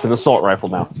 that's an assault rifle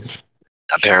now.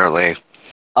 Apparently.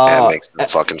 That makes no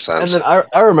fucking sense. And then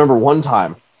I remember one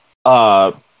time,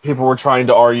 people were trying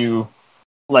to argue,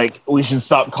 like, we should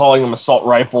stop calling them assault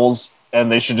rifles,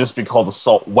 and they should just be called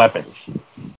assault weapons.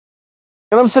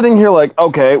 And I'm sitting here like,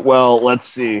 okay, well, let's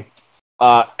see.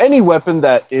 Any weapon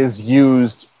that is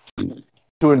used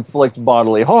to inflict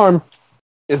bodily harm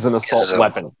is an assault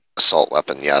weapon. Assault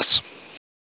weapon, yes.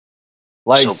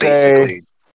 Like, so basically,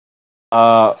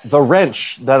 the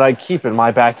wrench that I keep in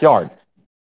my backyard,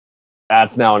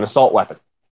 that's now an assault weapon.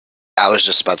 I was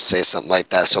just about to say something like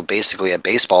that. So basically, a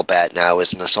baseball bat now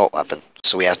is an assault weapon.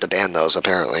 So we have to ban those,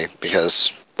 apparently,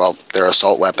 because, well, they're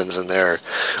assault weapons and they're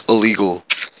illegal.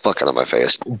 Fuck out of my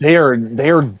face. They are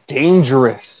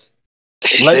dangerous.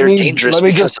 They're dangerous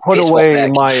because a baseball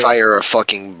bat can fire a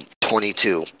fucking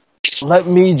 22. Let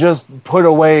me just put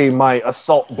away my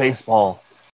assault baseball.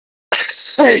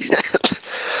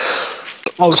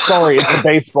 Oh, sorry, it's a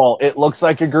baseball. It looks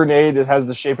like a grenade. It has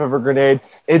the shape of a grenade.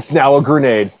 It's now a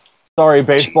grenade. Sorry,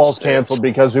 baseball's Jesus. canceled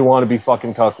because we want to be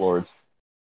fucking cucklords.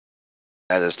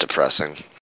 That is depressing.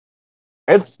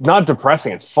 It's not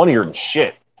depressing. It's funnier than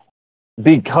shit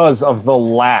because of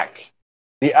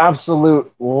the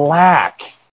absolute lack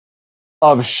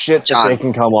of shit that they John,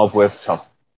 can come up with to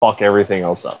fuck everything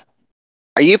else up.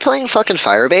 are you playing fucking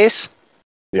Firebase?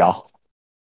 Yeah.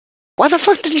 Why the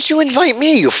fuck didn't you invite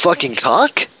me, you fucking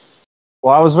cock?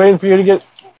 Well, I was waiting for you to get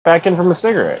back in from a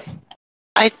cigarette.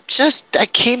 I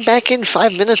came back in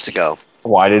 5 minutes ago.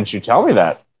 Why didn't you tell me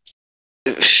that?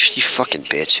 You fucking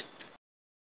bitch.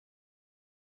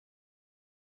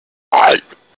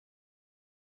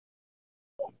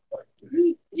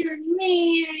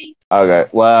 Okay,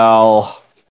 well,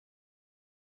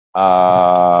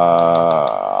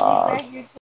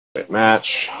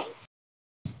 match.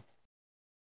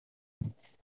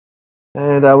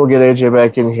 And I will get AJ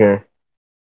back in here.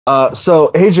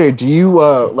 So AJ, do you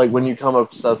like when you come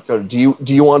up to South Dakota? Do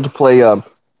you want to play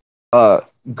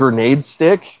grenade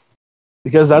stick?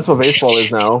 Because that's what baseball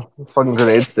is now. It's fucking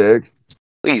grenade stick.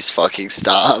 Please fucking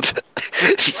stop.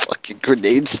 Fucking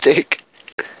grenade stick.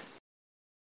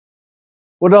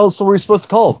 What else were we supposed to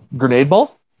call it? Grenade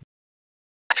ball?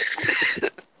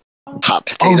 Hot Oh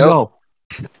potato. no.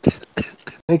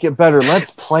 Make it better.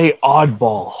 Let's play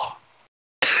oddball.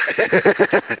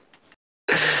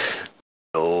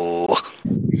 No.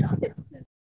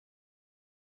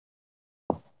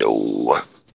 No.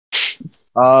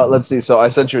 Let's see. So I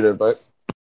sent you an invite.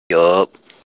 Yup.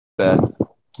 Bet.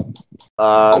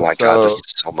 Oh my god, this So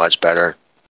is so much better.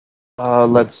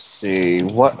 let's see.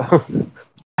 What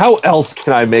how else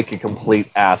can I make a complete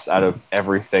ass out of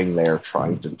everything they're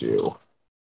trying to do?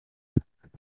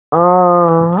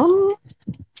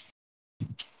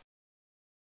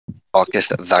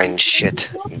 August thine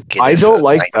shit. I Getteth don't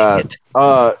like thine that.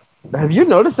 shit. Have you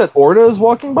noticed that Orta is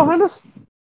walking behind us?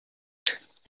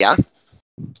 Yeah?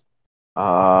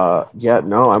 Yeah,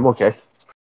 no, I'm okay.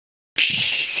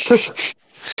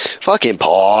 Fucking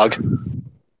pog.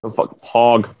 I'm fucking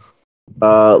hog.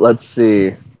 Let's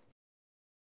see.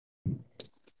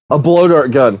 A blow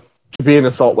dart gun could be an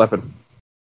assault weapon.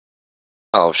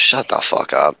 Oh, shut the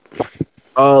fuck up.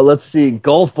 Let's see.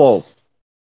 Golf balls.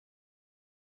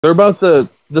 They're about the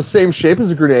same shape as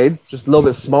a grenade, just a little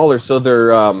bit smaller, so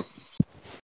they're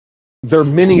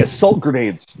mini assault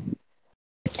grenades.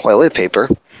 Toilet paper.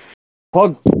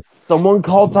 Fuck, someone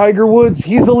call Tiger Woods.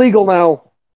 He's illegal now.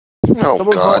 Oh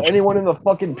Someone call god. anyone in the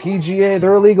fucking PGA.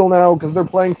 They're illegal now because they're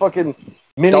playing fucking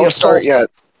Don't start yet.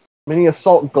 mini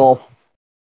assault golf.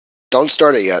 Don't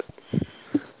start it yet.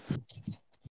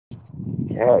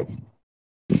 Okay.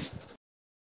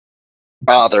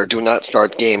 Father, do not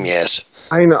start game, yes.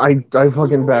 I know. I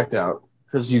fucking backed out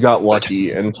because you got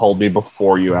lucky and told me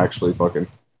before you actually fucking.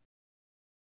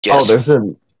 Yes. Oh, there's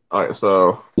an. All right,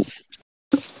 so.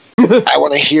 I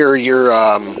want to hear your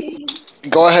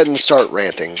go ahead and start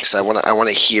ranting because I want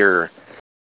to hear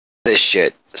this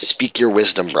shit. Speak your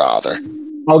wisdom, brother.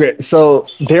 Okay, so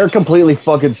they're completely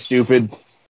fucking stupid.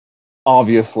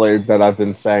 Obviously, that I've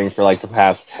been saying for like the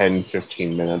past 10,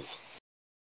 15 minutes.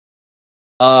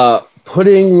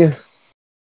 Putting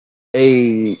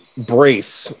a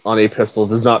brace on a pistol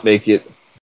does not make it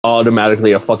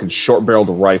automatically a fucking short-barreled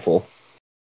rifle.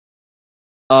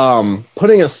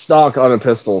 Putting a stock on a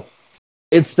pistol,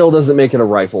 it still doesn't make it a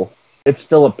rifle. It's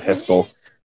still a pistol.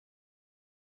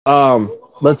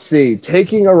 Let's see.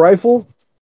 Taking a rifle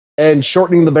and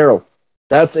shortening the barrel.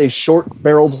 That's a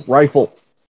short-barreled rifle.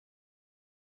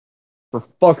 For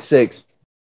fuck's sakes.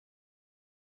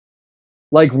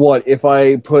 Like what? If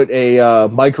I put a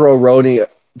micro Roni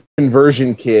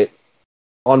conversion kit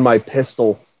on my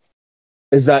pistol,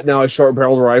 is that now a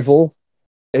short-barreled rifle?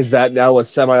 Is that now a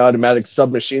semi-automatic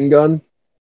submachine gun?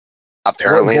 What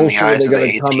Apparently, in the bullshit are eyes they of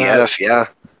the gonna come at? ATF, yeah.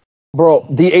 Bro,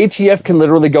 the ATF can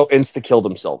literally go insta-kill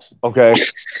themselves, okay?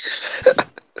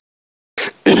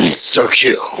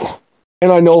 Insta-kill.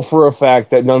 And I know for a fact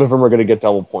that none of them are gonna get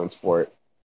double points for it.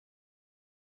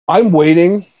 I'm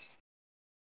waiting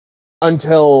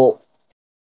until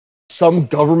some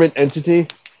government entity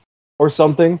or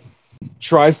something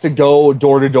tries to go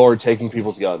door to door taking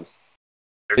people's guns.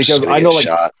 They're just Because gonna get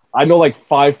shot. I know like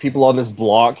 5 people on this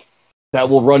block that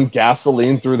will run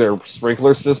gasoline through their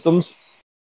sprinkler systems,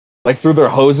 like through their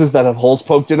hoses that have holes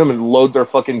poked in them, and load their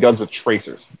fucking guns with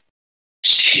tracers.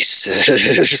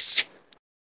 Jesus.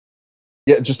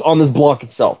 Yeah, just on this block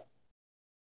itself.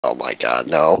 Oh my god,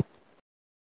 no.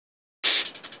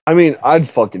 I mean, I'd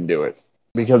fucking do it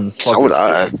because it's So fucking would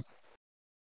I. stupid.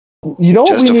 You know what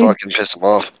Just we to need? fucking piss them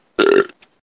off. You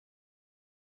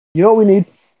know what we need?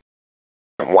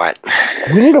 What?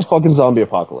 We need a fucking zombie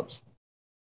apocalypse.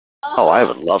 Oh, I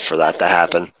would love for that to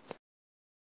happen.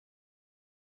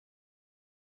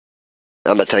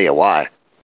 I'm gonna tell you why.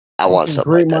 I want Fucking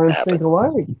something great like that to minds think happen.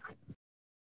 alike.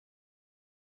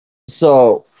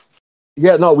 So,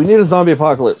 yeah, no, we need a zombie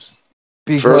apocalypse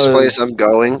First place because I'm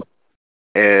going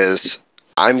is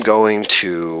I'm going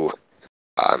to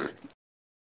well,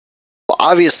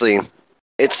 obviously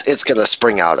it's gonna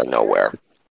spring out of nowhere.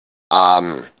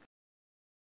 Um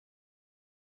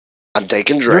I'm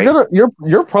taking Dre.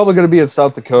 you're probably gonna be in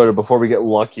South Dakota before we get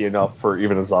lucky enough for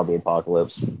even a zombie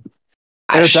apocalypse. And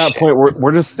Ah at that shit. point,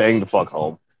 we're just staying the fuck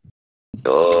home.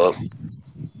 Uh,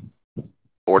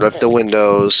 board up the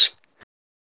windows,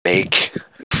 make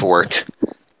fort.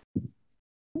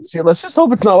 See, let's just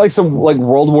hope it's not like some like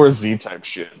World War Z type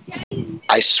shit.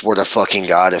 I swear to fucking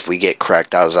God, if we get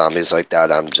cracked out zombies like that,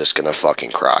 I'm just gonna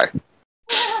fucking cry.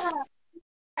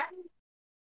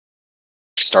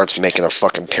 Starts making a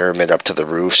fucking pyramid up to the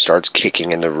roof, starts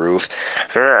kicking in the roof.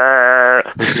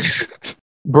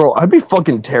 Bro, I'd be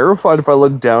fucking terrified if I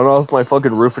looked down off my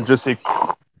fucking roof and just see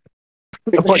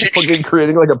like fucking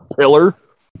creating like a pillar.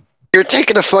 You're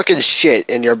taking a fucking shit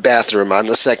in your bathroom on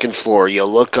the second floor. You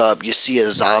look up, you see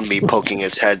a zombie poking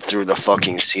its head through the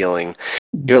fucking ceiling.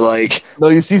 You're like, No,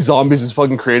 you see zombies just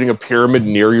fucking creating a pyramid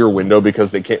near your window because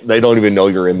they don't even know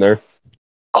you're in there.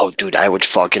 oh, dude,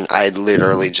 I'd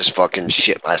literally just fucking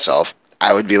shit myself.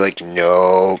 I would be like,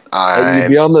 no,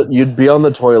 You'd be on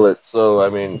the toilet, so I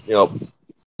mean,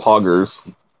 poggers.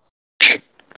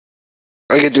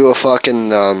 I could do a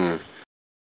fucking,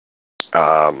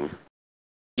 um,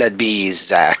 that'd be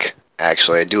Zach,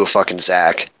 actually. I'd do a fucking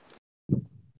Zach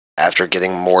after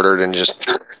getting mortared and just,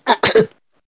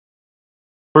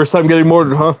 First time getting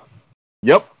mortared, huh?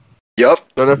 Yep. yup,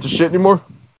 Don't have to shit anymore?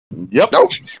 Yep.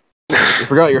 nope. You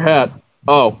forgot your hat.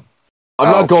 Oh. I'm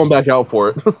Oh, not going back out for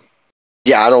it.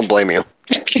 yeah, I don't blame you.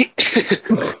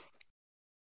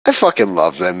 I fucking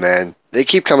love them, man. They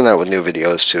keep coming out with new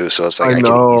videos too, so it's like I I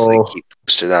can easily know. keep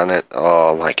posted on it.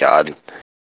 Oh my god.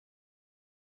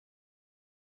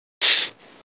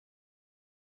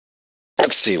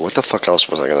 Let's see, what the fuck else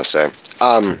was I gonna say?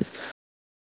 But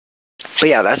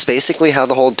yeah, that's basically how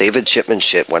the whole David Chipman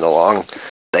shit went along.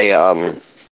 They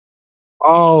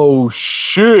Oh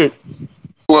shit.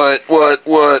 what?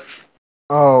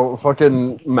 Oh,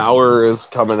 fucking Mauer is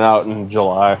coming out in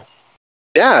July.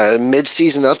 Yeah,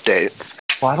 mid-season update.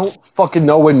 Well, I don't fucking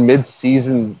know what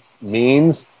mid-season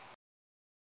means.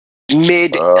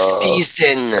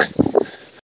 Mid-season.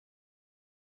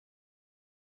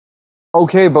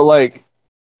 Okay, but like,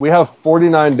 we have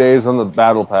 49 days on the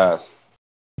battle pass.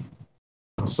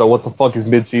 So what the fuck is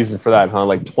mid-season for that, huh?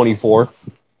 Like 24?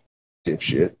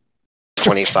 Shit.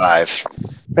 25.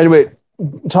 Anyway,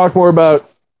 talk more about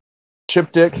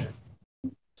Chip Dick.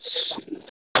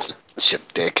 Chip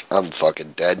dick. I'm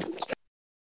fucking dead.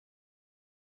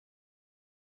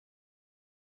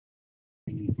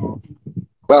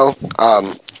 Well,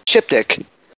 Chip dick.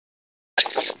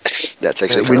 That's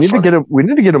actually We kind of need to funny. get him. We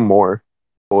need to get him more,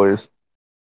 boys.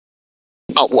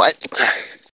 Oh, what?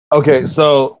 Okay,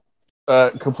 so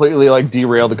completely like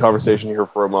derail the conversation here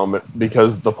for a moment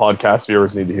because the podcast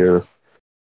viewers need to hear.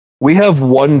 We have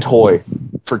one toy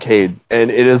for Cade, and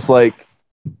it is like,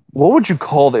 what would you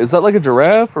call that? Is that like a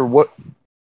giraffe or what?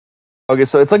 Okay,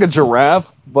 so it's like a giraffe,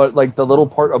 but like the little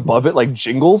part above it like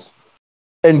jingles,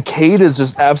 and Cade is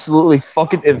just absolutely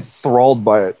fucking enthralled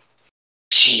by it.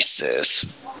 Jesus.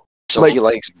 So Like, he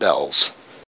likes bells.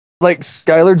 like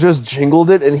Skylar just jingled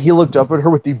it, and he looked up at her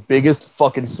with the biggest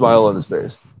fucking smile on his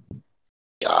face.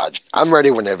 God. I'm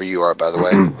ready whenever you are, by the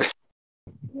way.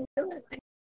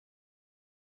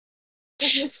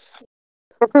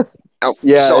 Oh,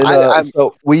 Yeah, so and I'm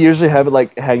so we usually have it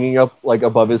like hanging up like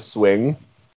above his swing,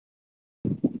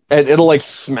 and it'll like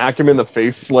smack him in the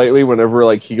face slightly whenever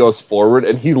like he goes forward,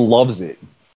 and he loves it.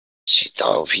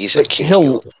 oh, he's a Like kinky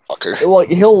little fucker.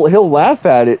 he'll laugh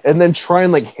at it and then try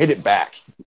and like hit it back.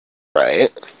 Right?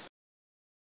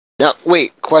 Now,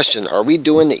 wait, question. Are we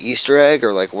doing the Easter egg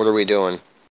or like what are we doing?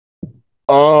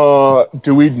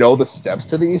 Do we know the steps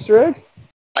to the Easter egg?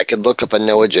 I could look up a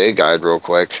Noah J guide real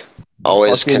quick.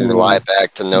 Always can rely Fucking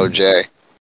back to Noah J.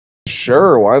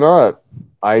 sure, why not?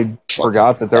 I Fuck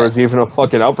forgot that there that. was even a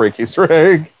fucking outbreak Easter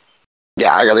egg.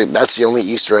 Yeah, that's the only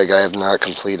Easter egg I have not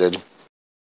completed.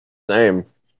 Same.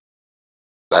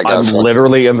 I I'm got fucking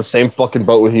literally in the same fucking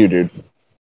boat with you, dude.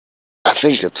 I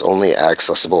think it's only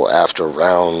accessible after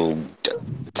round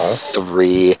Huh?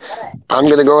 3. I'm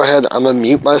gonna go ahead, I'm gonna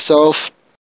mute myself.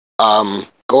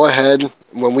 Go ahead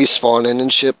when we spawn in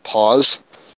and shit, pause.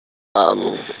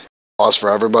 Um pause for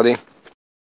everybody.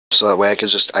 So that way I can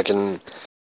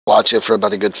watch it for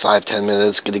about a good 5-10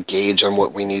 minutes, get a gauge on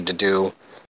what we need to do,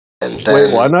 and then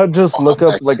Wait, why not just I'll look hop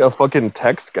up back like a fucking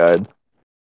text guide?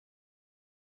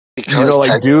 because Like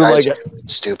text do guides like are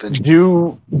stupid.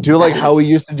 do like how we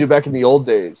used to do back in the old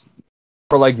days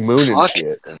for like Moon and Fuck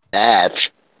shit.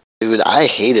 that, dude. I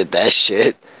hated that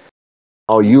shit.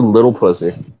 Oh, you little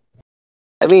pussy.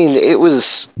 I mean, it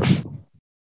was,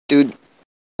 dude.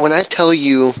 When I tell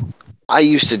you, I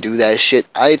used to do that shit.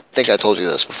 I think I told you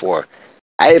this before.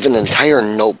 I have an entire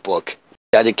notebook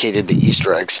dedicated to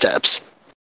Easter egg steps.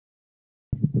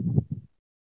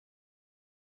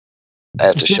 I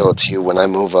have to show it to you when I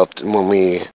move up when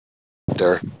we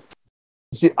there.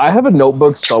 See, I have a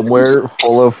notebook somewhere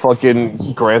full of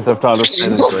fucking Grand Theft Auto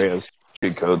San Andreas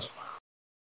cheat codes.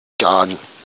 God.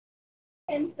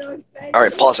 All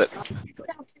right, pause it.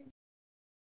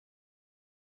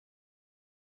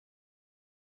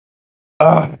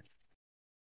 Ugh.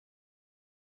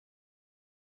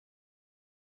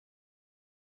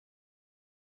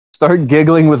 Start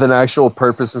giggling with an actual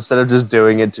purpose instead of just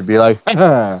doing it to be like,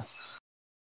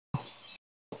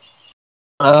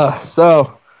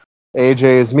 so,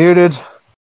 AJ is muted.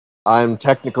 I'm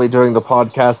technically doing the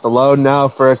podcast alone now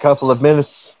for a couple of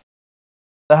minutes.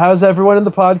 So how's everyone in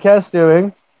the podcast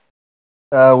doing?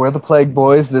 We're the Plague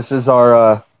Boys. This is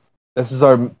our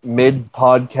mid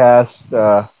podcast.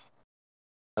 How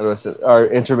do I say our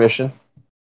intermission?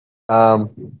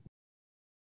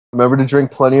 Remember to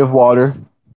drink plenty of water.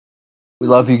 We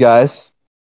love you guys.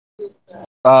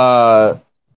 Do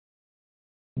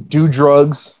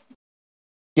drugs.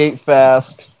 Skate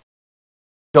fast.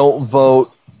 Don't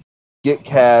vote. Get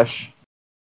cash.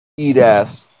 Eat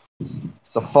ass.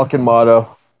 It's the fucking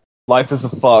motto. Life is a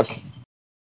fuck.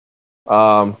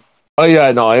 Oh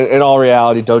yeah, no. In all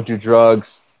reality, don't do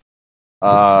drugs.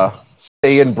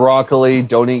 Stay in broccoli.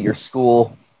 Don't eat your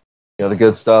school. You know the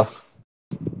good stuff.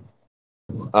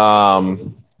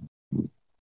 Don't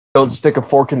stick a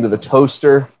fork into the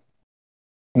toaster.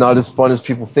 Not as fun as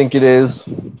people think it is.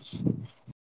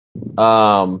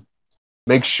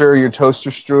 Make sure your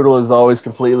toaster strudel is always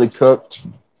completely cooked.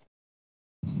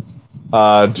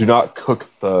 Do not cook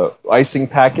the icing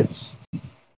packets.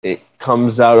 It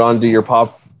comes out onto your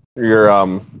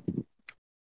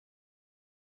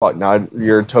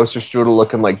your toaster strudel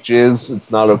looking like jizz.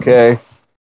 It's not okay.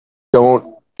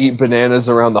 Don't eat bananas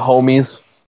around the homies.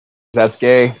 That's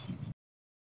gay.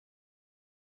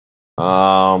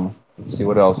 Let's see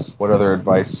what else. What other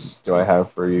advice do I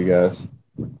have for you guys?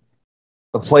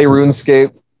 Play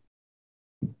RuneScape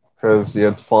because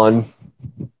it's fun.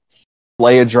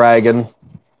 Play a dragon.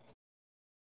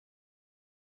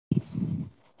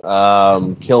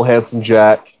 Kill Handsome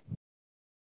Jack.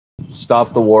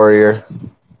 Stop the warrior.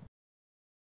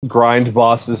 Grind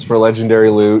bosses for legendary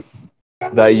loot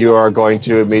that you are going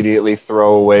to immediately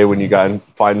throw away when you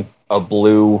find a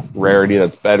blue rarity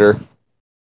that's better.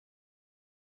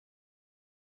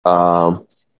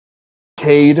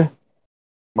 Cade,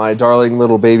 my darling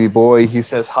little baby boy, he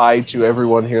says hi to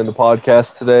everyone here in the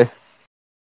podcast today.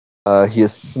 He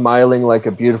is smiling like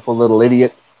a beautiful little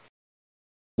idiot.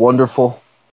 Wonderful.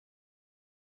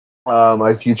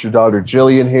 My future daughter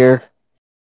Jillian here.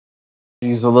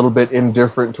 She's a little bit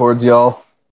indifferent towards y'all.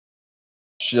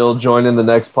 She'll join in the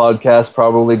next podcast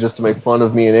probably just to make fun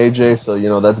of me and AJ, so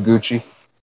that's Gucci.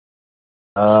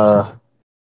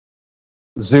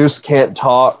 Zeus can't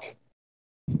talk,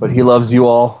 but he loves you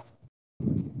all.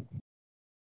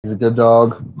 He's a good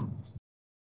dog.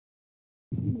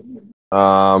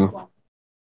 Ohana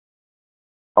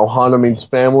means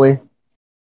family.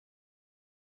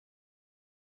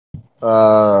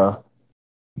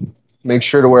 Make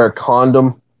sure to wear a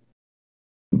condom.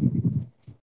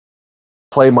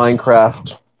 Play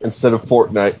Minecraft instead of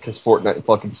Fortnite, because Fortnite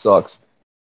fucking sucks.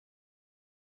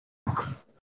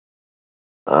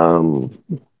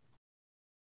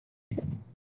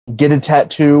 Get a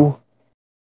tattoo.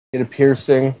 Get a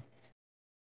piercing.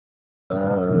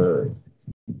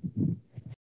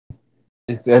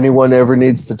 If anyone ever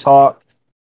needs to talk,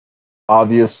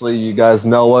 obviously you guys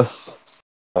know us.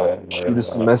 Shoot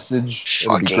us a message.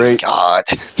 It'll be Fucking great. God.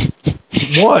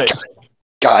 What?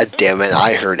 God damn it!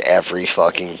 I heard every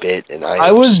fucking bit, and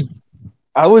I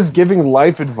was giving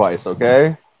life advice,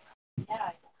 okay?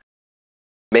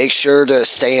 Make sure to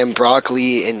stay in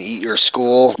broccoli and eat your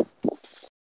school.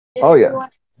 Oh yeah.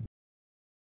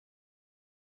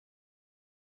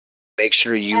 Make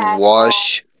sure you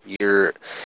wash your.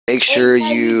 Make sure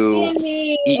you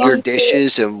eat your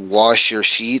dishes and wash your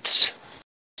sheets.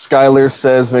 Skylar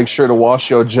says make sure to wash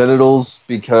your genitals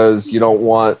because you don't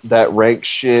want that rank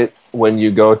shit when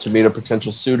you go to meet a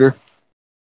potential suitor.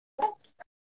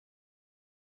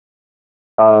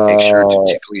 Make sure to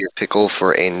tickle your pickle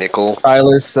for a nickel.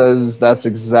 Tyler says that's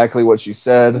exactly what she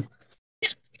said.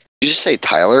 Did you just say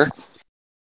Tyler?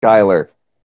 Skyler.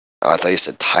 Oh, I thought you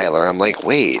said Tyler. I'm like,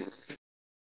 wait.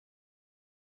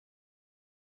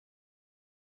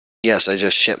 Yes, I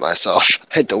just shit myself.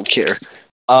 I don't care.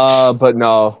 But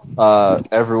no,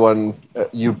 everyone,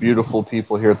 you beautiful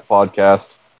people here at the podcast.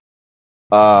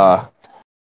 I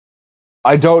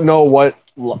don't know what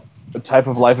type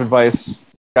of life advice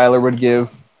Skylar would give,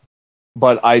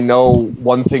 but I know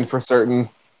one thing for certain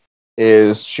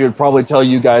is she would probably tell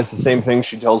you guys the same thing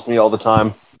she tells me all the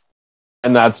time,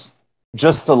 and that's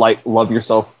just to like love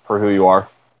yourself for who you are.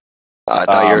 I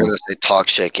thought you were gonna say talk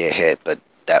shit, get hit, but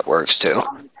that works too.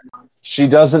 She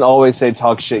doesn't always say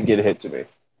talk shit, get hit to me.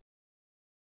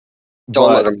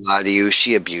 Don't let him lie to you.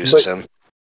 She abuses him.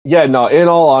 Yeah, no, in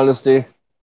all honesty,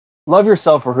 love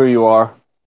yourself for who you are.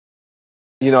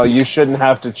 You know, you shouldn't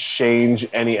have to change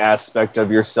any aspect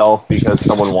of yourself because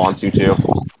someone wants you to.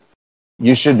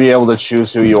 You should be able to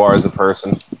choose who you are as a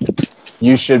person.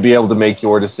 You should be able to make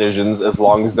your decisions as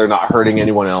long as they're not hurting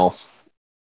anyone else.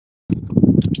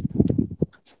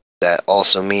 That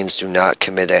also means do not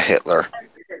commit a Hitler.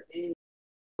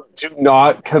 Do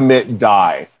not commit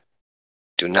die.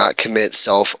 Do not commit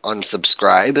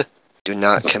self-unsubscribe. Do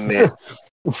not commit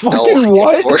Fucking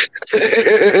what?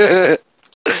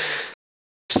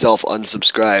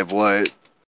 Self-unsubscribe, what?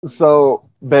 So,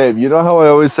 babe, you know how I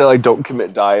always say, like, don't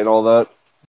commit die and all that?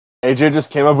 AJ just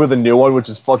came up with a new one, which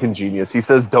is fucking genius. He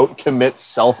says, don't commit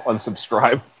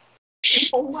self-unsubscribe.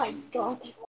 Oh my god.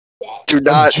 Do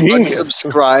not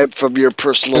unsubscribe from your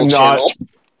personal channel.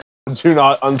 Do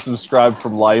not unsubscribe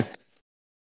from life.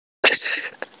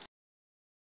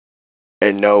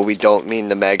 And no, we don't mean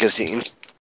the magazine.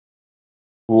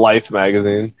 Life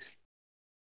magazine.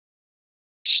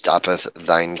 Stoppeth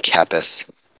thine cappeth,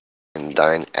 and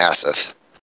thine asseth.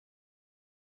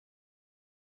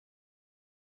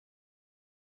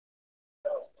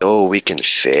 Oh, we can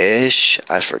fish?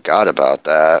 I forgot about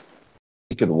that.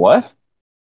 You can what?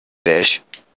 Fish.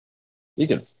 You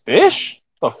can fish?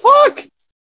 The fuck?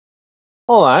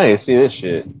 Hold on, I didn't see this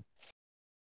shit.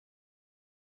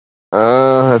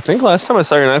 I think last time I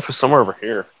saw your knife was somewhere over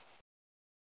here.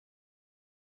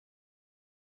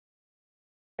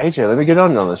 AJ, let me get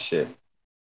on this shit.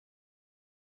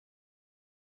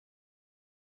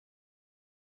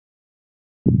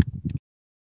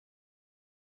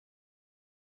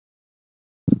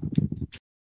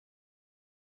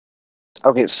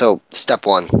 Okay, so step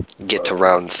 1, get to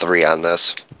round 3 on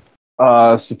this.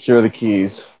 Secure the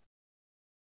keys.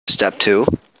 Step 2.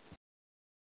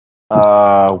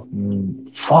 Fuck,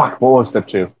 what was step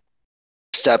 2?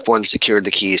 Step 1, secure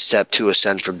the keys. Step 2,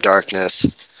 ascend from darkness.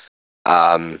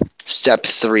 Step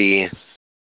 3.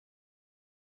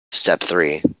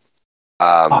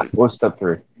 What's step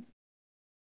 3?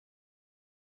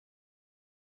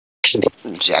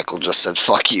 Jackal just said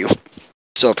fuck you.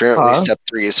 So apparently step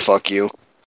 3 is fuck you.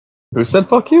 Who said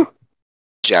fuck you?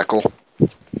 Jackal.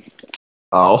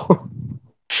 Oh.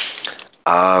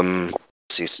 Let's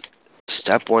see.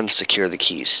 Step 1, secure the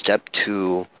keys. Step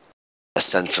 2,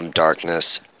 ascend from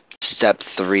darkness. Step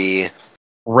 3.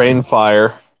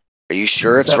 Rainfire. Are you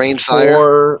sure it's Step rainfire?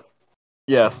 4.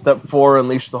 Yeah, step 4,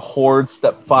 unleash the horde.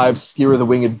 Step 5, skewer the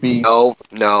winged beast.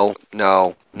 No.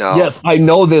 Yes, I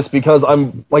know this because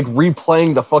I'm like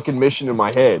replaying the fucking mission in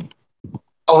my head.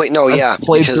 Oh wait, no, yeah. I've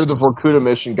played through the Vorkuta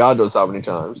mission God knows how many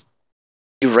times.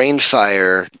 You rain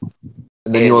fire.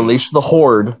 And then you unleash the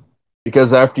horde,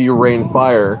 because after you rain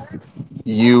fire,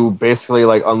 you basically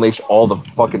like unleash all the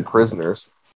fucking prisoners.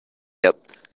 Yep.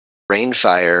 Rain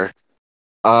fire.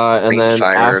 And rain then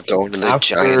fire, go into the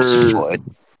giant's foot.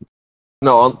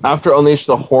 No, after unleash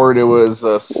the horde, it was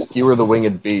skewer the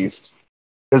winged beast,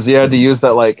 because you had to use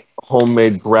that like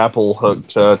homemade grapple hook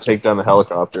to take down the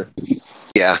helicopter.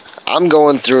 Yeah, I'm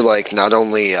going through like not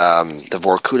only the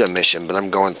Vorkuta mission, but I'm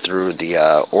going through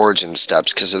the origin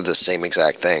steps because they're the same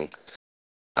exact thing.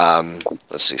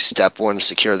 Let's see. Step 1,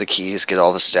 secure the keys, get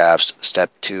all the staffs.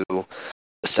 Step 2,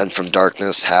 ascend from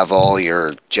darkness, have all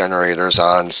your generators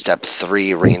on. Step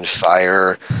 3, rain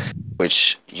fire,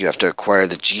 which you have to acquire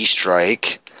the G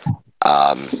strike.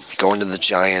 Go into the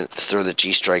giant, throw the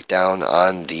G strike down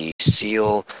on the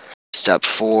seal. Step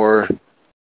 4,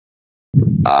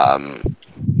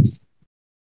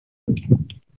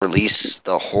 release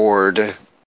the horde,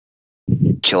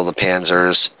 kill the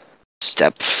panzers.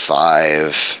 Step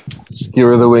 5,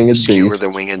 skewer the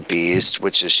winged beast,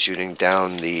 which is shooting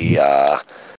down the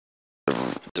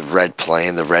red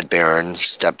plane, the red baron.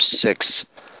 Step 6,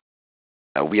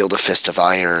 wield a fist of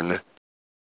iron,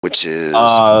 which is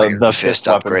Iron the Fist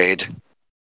weapon. upgrade.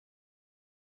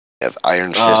 You have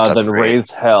Iron Fist Then upgrade,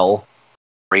 raise hell.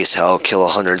 raise hell, kill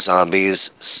 100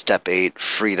 zombies. Step 8,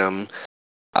 freedom.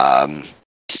 Um,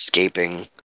 escaping.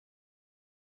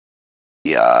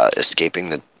 Yeah, escaping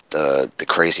the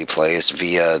crazy place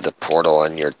via the portal,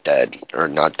 and you're dead, or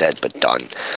not dead, but done.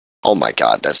 Oh my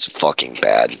god, that's fucking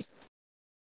bad.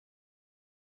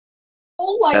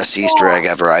 Oh my Best god. Easter egg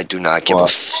ever. I do not give a What?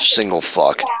 single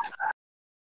fuck.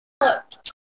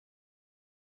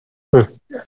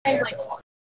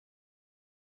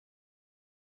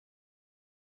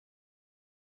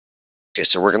 Okay,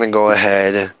 so we're gonna go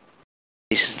ahead.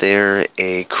 Is there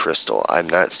a crystal? I'm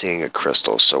not seeing a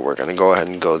crystal, so we're gonna go ahead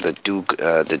and go the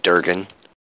Durgan.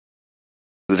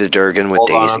 Do the Durgan with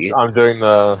Hold on, Daisy. I'm doing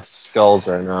the skulls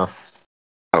right now.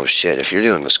 Oh shit, if you're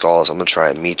doing the skulls, I'm gonna try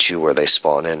and meet you where they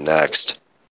spawn in next.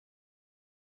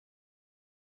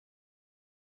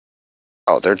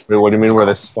 Oh, they're... Wait, what do you mean where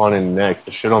they spawn in next?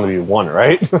 There should only be one,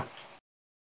 right?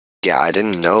 Yeah, I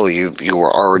didn't know you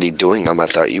were already doing them. I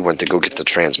thought you went to go get the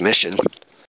transmission.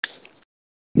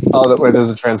 Oh, wait, there's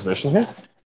a transmission here?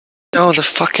 No, the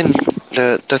fucking...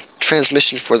 The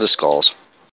transmission for the skulls.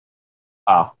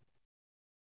 Oh.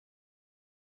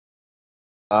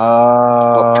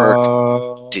 What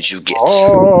perk did you get?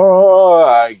 Oh,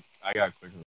 I got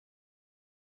quick.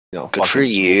 Good for Fucking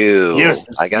you.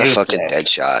 I got useless. fucking dead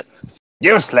shot.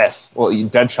 Useless. Well,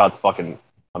 Deadshot's fucking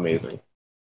amazing.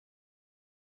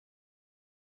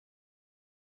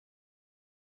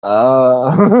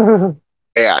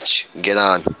 Atch, get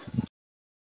on.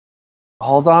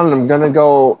 Hold on. I'm gonna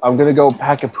go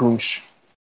pack a punch.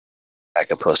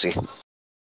 Back a pussy.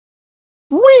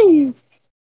 Whee!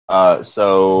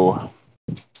 So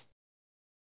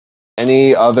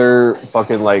any other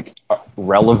fucking like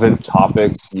relevant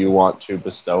topics you want to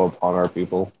bestow upon our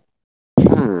people?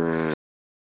 Hmm.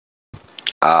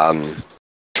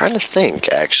 Trying to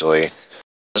think, actually.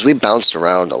 Because we bounced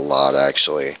around a lot,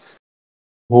 actually.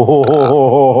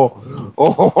 Oh,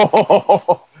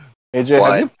 AJ, have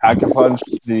What? you pack a punched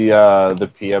the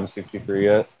PM63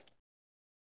 yet?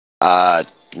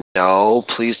 No.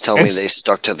 Please tell me they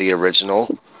stuck to the original.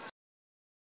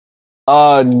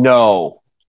 No.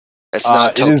 It's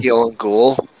not It is. Tokyo and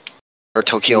Ghoul? Or You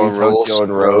Tokyo mean and Tokyo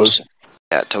and Rose? Rose?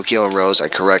 Yeah, Tokyo and Rose. I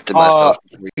corrected myself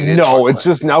before you did No, fucking... it's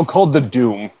just now called the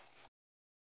Doom.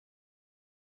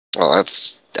 Well,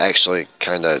 that's actually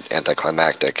kind of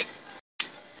anticlimactic.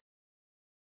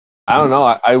 I don't know.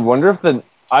 I wonder if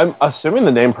I'm assuming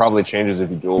the name probably changes if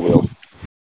you dual wield.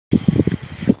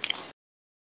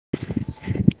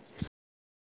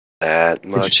 That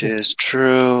much is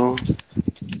true.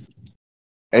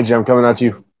 AJ, I'm coming at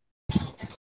you.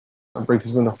 I'll break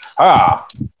this window. Ah!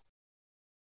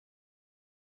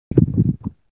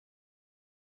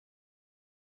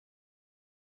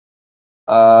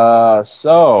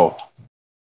 So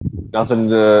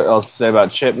nothing else to say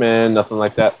about Chipman. Nothing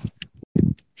like that.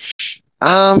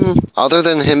 Other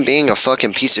than him being a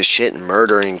fucking piece of shit and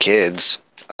murdering kids,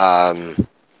 Well,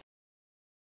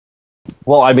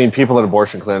 I mean, people at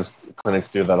abortion clinics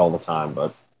do that all the time,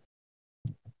 but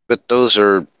those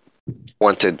are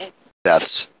wanted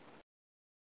deaths.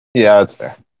 yeah, that's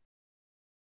fair.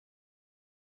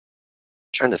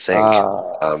 Trying to think.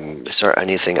 Is there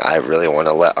anything I really want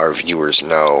to let our viewers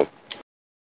know?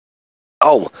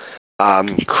 Oh,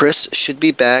 Chris should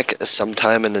be back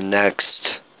sometime in the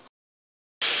next...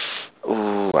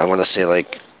 Ooh, I want to say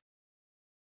like...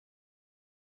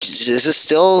 Is it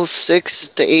still 6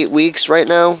 to 8 weeks right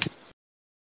now?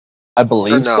 I Or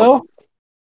believe no? so.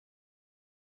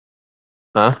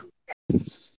 Huh?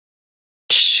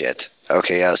 Shit.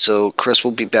 Okay, yeah, so Chris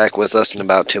will be back with us in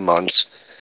about 2 months.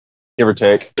 Give or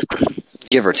take.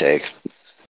 Give or take.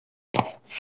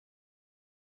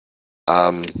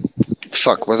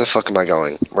 Fuck, where the fuck am I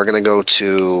going? We're gonna go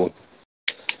to...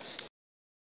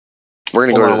 We're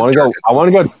gonna Hold go on, to the Durgan. I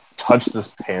want to go touch this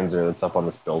Panzer that's up on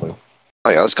this building. Oh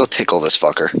yeah, let's go tickle this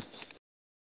fucker.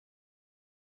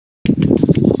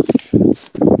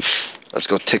 Let's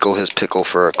go tickle his pickle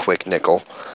for a quick nickel.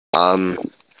 Oh,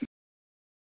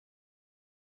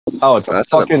 it's a That's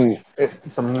fucking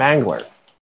it's a mangler.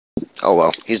 oh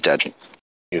well, he's dead.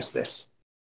 Use this.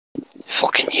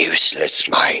 Fucking useless,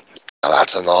 mate. Now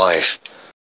that's a knife.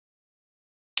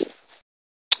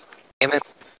 Damn it.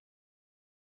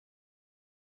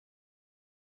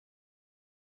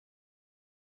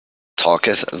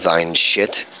 Talketh thine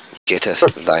shit, getteth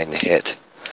thine hit.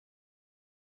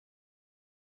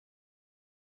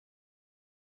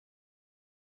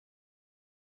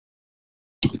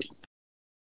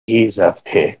 He's a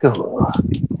pickle.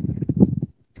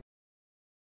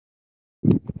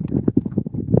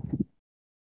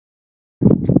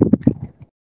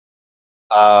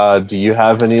 Do you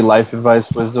have any life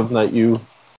advice, wisdom that you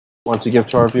want to give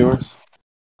to our viewers?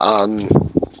 I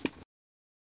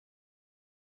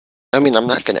mean, I'm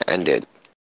not going to end it.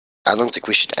 I don't think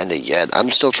we should end it yet.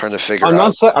 I'm still trying to figure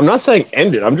out. I'm not saying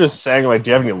end it. I'm just saying, like, do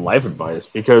you have any life advice?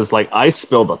 Because, like, I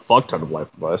spilled a fuck ton of life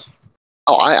advice.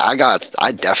 Oh,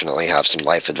 I definitely have some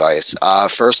life advice.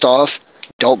 First off,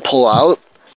 don't pull out.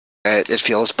 It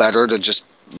feels better to just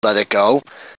let it go.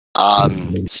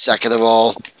 Second of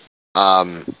all,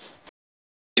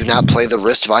 do not play the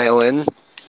wrist violin.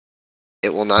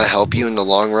 It will not help you in the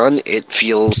long run. It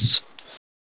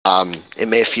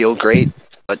may feel great,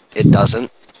 but it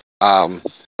doesn't.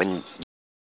 When you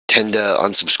tend to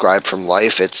unsubscribe from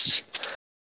life, it's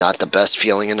not the best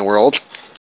feeling in the world.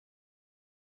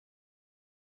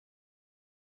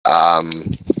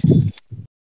 Let's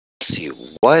see,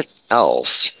 what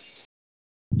else?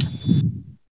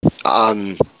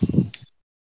 Um,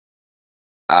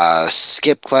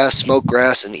 skip class, smoke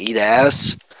grass, and eat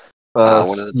ass. One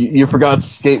of the You forgot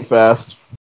skate fast.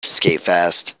 skate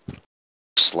fast,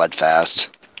 sled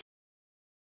fast,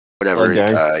 whatever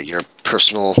Sled gang. your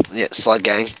personal sled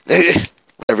gang,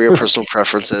 whatever your personal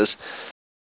preference is.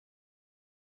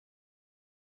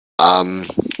 Um,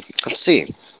 let's see.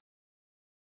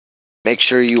 Make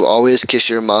sure you always kiss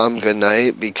your mom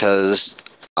goodnight because,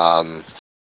 mom.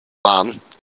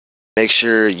 Make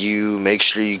sure you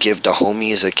give the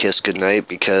homies a kiss goodnight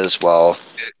because, well,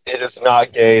 It is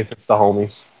not gay if it's the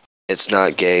homies. it's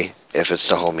not gay if it's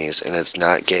the homies, and it's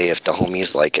not gay if the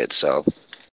homies like it. So,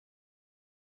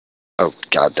 oh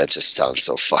god, that just sounds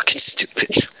so fucking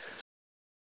stupid.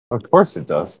 Of course it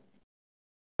does.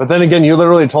 But then again, you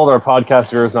literally told our podcast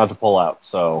viewers not to pull out,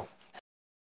 so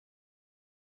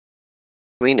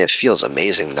I mean, it feels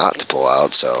amazing not to pull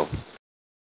out. So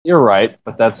you're right,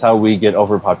 but that's how we get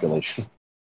overpopulation.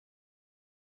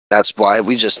 that's why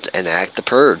we just enact the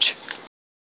purge.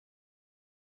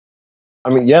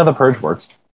 I mean, yeah, the purge works.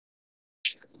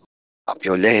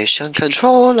 Population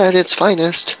control at its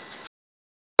finest.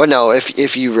 But no,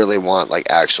 if you really want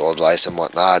like actual advice and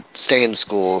whatnot, stay in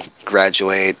school,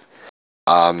 graduate,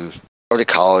 go to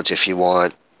college if you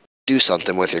want, do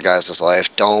something with your guys'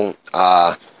 life. Don't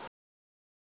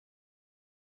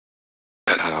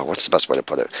what's the best way to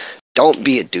put it? Don't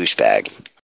be a douchebag.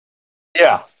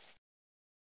 Yeah,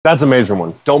 that's a major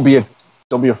one. Don't be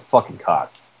a fucking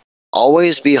cock.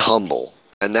 Always be humble,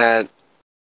 and that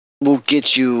will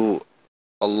get you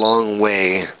a long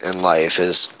way in life.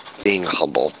 Is being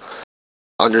humble.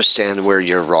 Understand where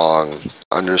you're wrong.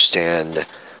 Understand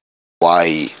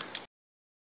why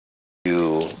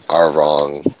you are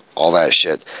wrong. All that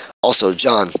shit. Also,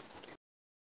 John,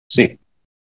 See,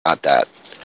 not that.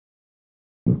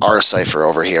 R cipher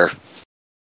over here.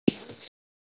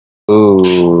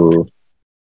 ooh,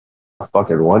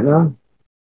 fucking what now?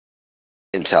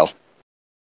 Intel.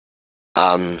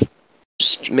 Um,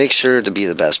 just make sure to be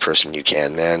the best person you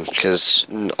can, man. Because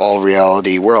in all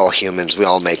reality, we're all humans. We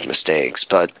all make mistakes,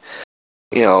 but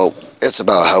it's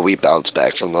about how we bounce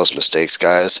back from those mistakes,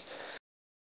 guys.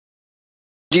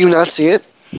 Do you not see it?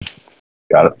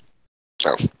 Got it.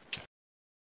 Oh,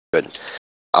 good.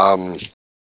 Um,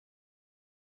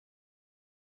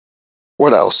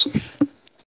 what else?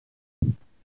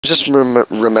 Just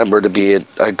remember to be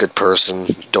a good person.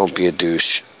 Don't be a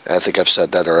douche. I think I've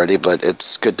said that already, but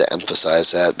it's good to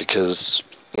emphasize that because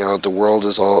the world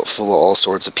is all full of all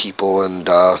sorts of people, and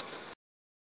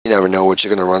you never know what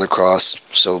you're gonna run across.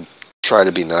 So try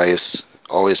to be nice.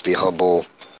 Always be humble.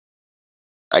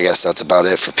 I guess that's about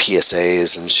it for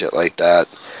PSAs and shit like that.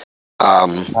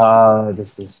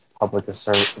 This is public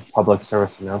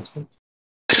service announcement.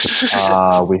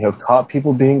 We have caught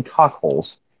people being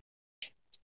cockholes.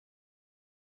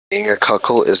 Being a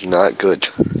cuckold is not good.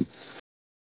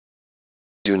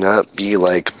 Do not be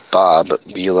like Bob.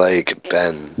 Be like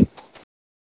Ben.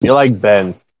 You're like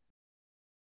Ben.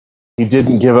 He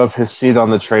didn't give up his seat on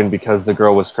the train because the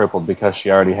girl was crippled because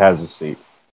she already has a seat.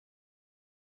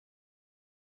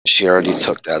 She already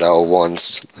took that L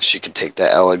once. She can take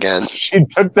that L again. She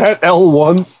took that L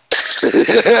once.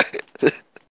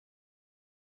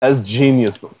 That's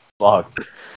genius, but fucked.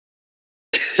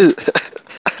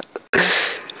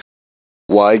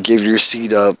 Why give your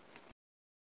seat up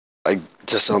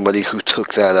to somebody who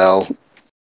took that L?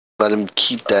 Let him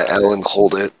keep that L and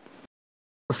hold it.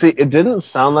 See, it didn't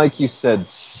sound like you said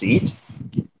seat.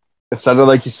 It sounded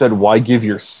like you said, why give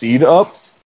your seat up?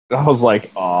 I was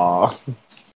like, ah.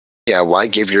 Yeah, why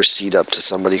give your seat up to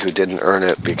somebody who didn't earn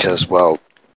it? Because, well,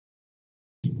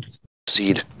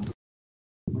 seed.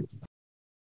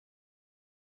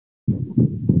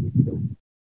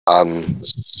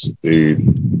 Seed.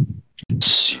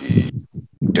 Seed.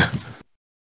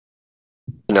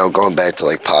 going back to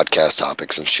like podcast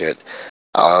topics and shit.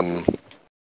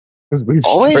 Because we've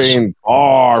Always strayed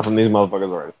far from these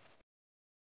motherfuckers already.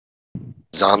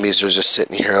 zombies are just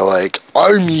sitting here like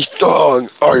army song,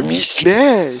 army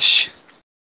smash.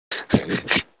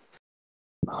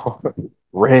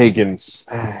 Reagan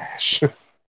smash.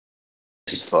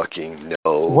 Just fucking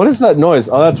no. What is that noise?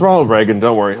 Oh, that's Ronald Reagan.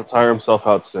 Don't worry, he'll tire himself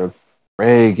out soon.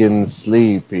 Reagan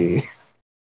sleepy.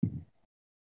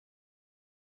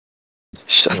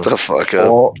 Shut the fuck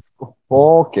up.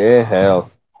 Oh, fucking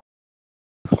hell.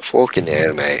 Fucking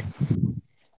anime.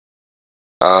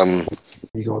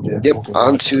 You gonna do Yep, fucking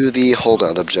on what? to the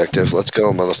holdout objective. Let's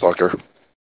go, motherfucker.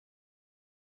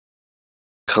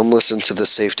 Come listen to the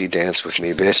safety dance with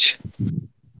me, bitch.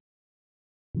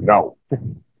 No.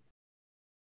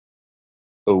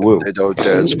 Ooh, woo. They don't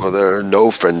dance, but they're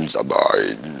no friends of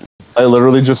mine. I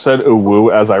literally just said ooh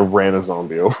woo as I ran a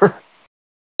zombie over.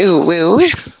 Ew, woo.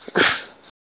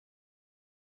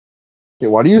 Okay,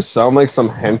 why do you sound like some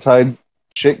hentai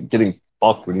chick getting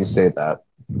fucked when you say that?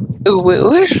 Ew,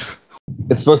 woo.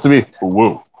 It's supposed to be ooh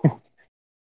woo.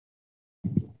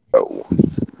 Oh.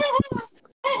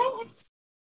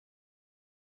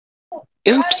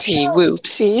 Oopsie,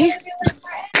 whoopsie.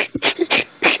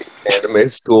 Anime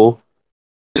school.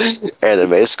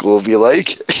 Anime school be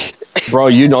like, Bro,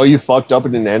 you know you fucked up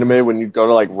in an anime when you go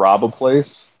to like rob a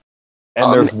place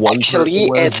and there's one actually,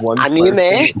 there's it's one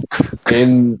anime. person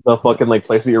in the fucking like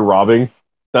place that you're robbing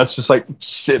that's just like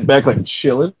sit back like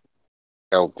chilling.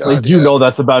 Oh god, Like you yeah. know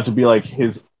that's about to be like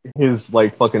his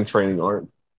like fucking training arm.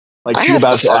 Like I he have to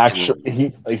about to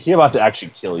fucking he about to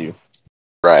actually kill you.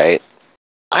 right.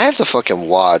 I have to fucking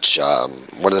watch.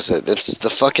 What is it? It's the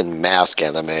fucking Mask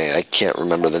anime. I can't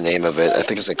remember the name of it. I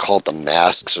think it's like called The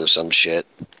Masks or some shit.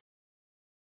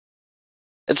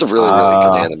 It's a really, really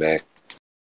good anime.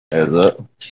 Is it?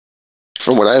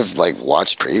 From what I've like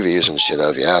watched previews and shit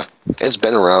of, yeah, it's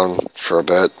been around for a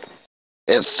bit.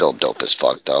 It's still dope as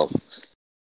fuck though.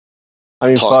 I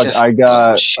mean, fuck. Talketh I thine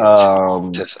got shit.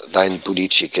 Thine booty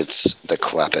cheekets the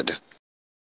clapped.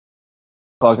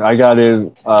 fuck. I got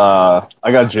in. I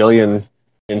got Jillian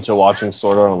into watching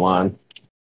Sword Art Online.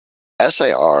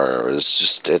 SAR is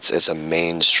just it's a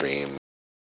mainstream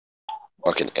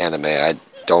fucking anime. I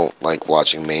don't like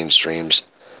watching mainstreams.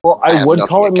 Well, I I have would nothing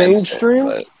call it against it, mainstream.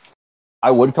 but I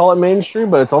would call it mainstream,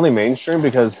 but it's only mainstream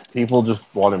because people just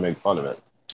want to make fun of it.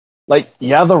 Like,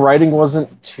 yeah, the writing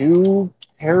wasn't too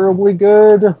terribly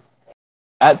good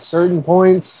at certain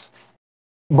points,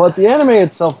 but the anime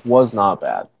itself was not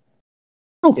bad.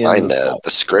 I don't In the mind that. slightest. The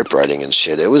script writing and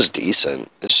shit, it was decent.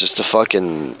 It's just a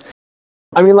fucking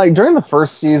I mean, like during the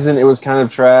first season, it was kind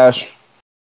of trash.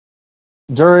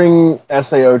 During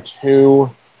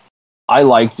SAO2, I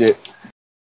liked it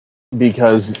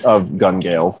because of Gun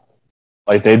Gale.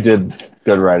 Like they did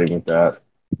good writing with that.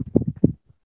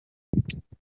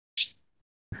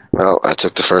 well, I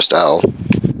took the first L.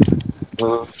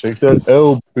 Take that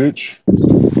L, bitch.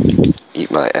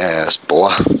 Eat my ass, boy.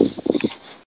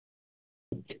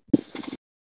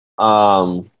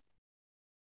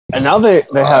 And now they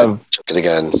I have took it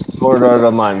again. Sword Art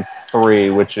Online 3,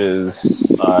 which is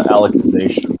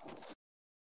Alicization.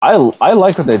 I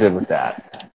like what they did with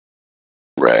that.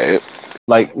 Right.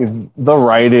 Like the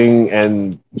writing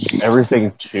and just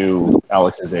everything to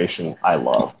Alicization, I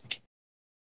love.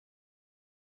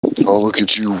 Oh, look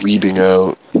at you weeping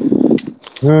out.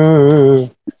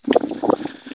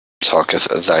 Talketh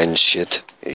thine shit,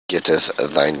 getteth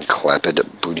thine clapped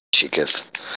booty cheeketh.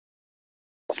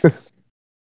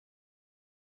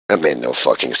 That made no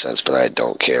fucking sense, but I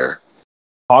don't care.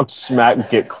 Talk smack,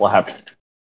 get clapped.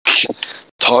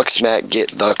 Talk smack, get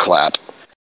the clap.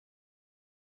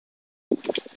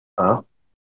 Huh?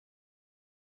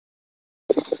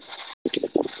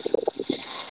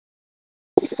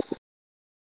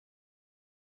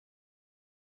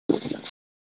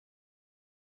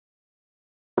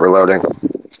 Reloading.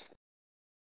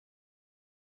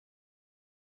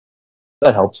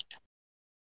 That helps.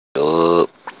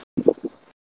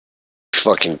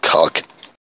 Fucking cuck.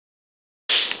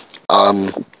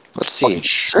 Let's see. Fucking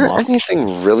Is there schmuck.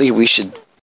 anything really we should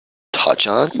touch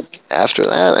on after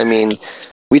that? I mean,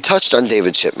 we touched on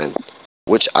David Chipman,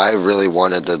 which I really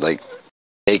wanted to like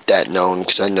make that known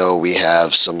because I know we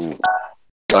have some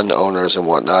gun owners and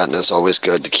whatnot, and it's always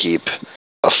good to keep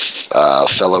a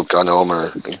fellow gun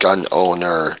owner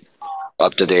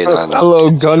up to date on. Hello,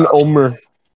 Gun Omer.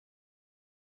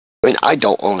 I mean, I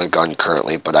don't own a gun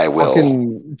currently, but I will.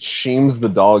 Fucking Sheems the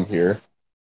dog here.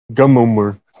 Gun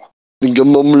Omer.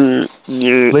 Gun owner,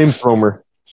 yeah. Flamethrower.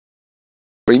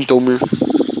 Brain tomer.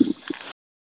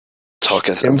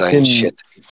 Talketh thine Pimpkin. shit.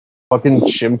 Fucking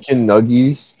chimkin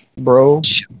nuggies, bro.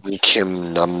 Kim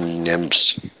Num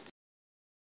Nims.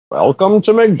 Welcome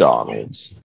to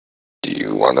McDonald's. Do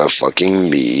you wanna fucking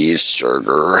be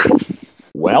sugar?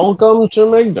 Welcome to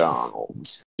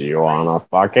McDonald's. Do you want a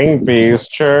fucking beef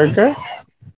jerky?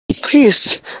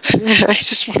 Please, I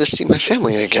just want to see my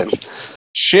family again.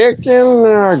 Chicken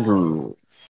nugget.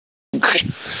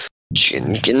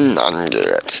 Chicken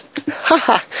nugget.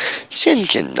 Haha,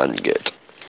 chicken nugget.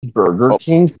 Burger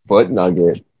King foot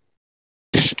nugget.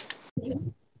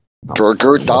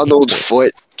 Burger Donald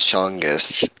Foot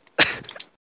Chungus.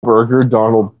 Burger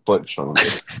Donald foot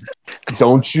chungus.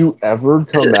 Don't you ever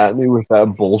come at me with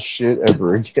that bullshit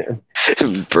ever again.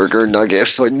 Burger Nugget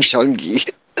Foot Chunky.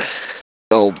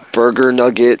 No, Burger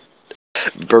Nugget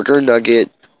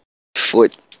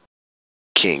Foot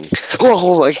King.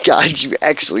 Oh my god, you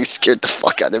actually scared the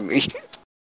fuck out of me.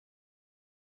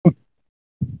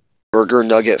 Burger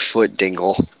Nugget Foot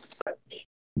Dingle.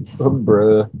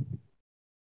 Bruh.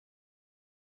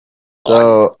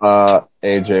 So,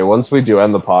 AJ, once we do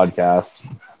end the podcast,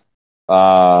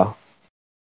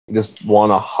 you just want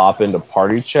to hop into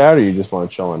party chat, or you just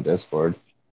want to chill on Discord?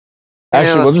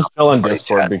 Actually, Yeah, we'll just chill on party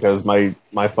Discord chat. because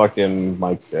my fucking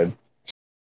mic's dead.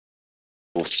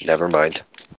 Oof, never mind.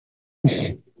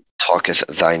 Talketh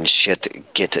thine shit,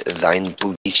 get thine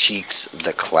booty cheeks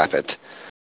the clap it.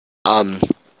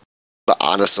 But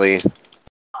honestly,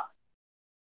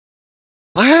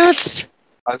 what?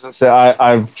 As I say,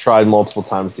 I've tried multiple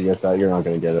times to get that. You're not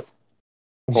gonna get it.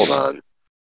 Hold on.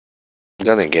 I'm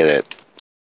gonna get it.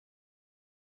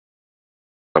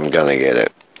 I'm gonna get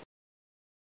it.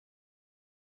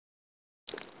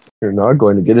 You're not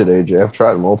going to get it, AJ. I've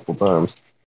tried multiple times.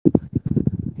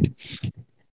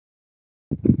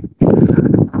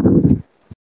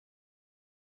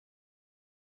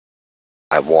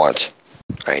 I want.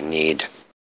 I need.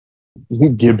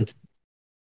 Gib.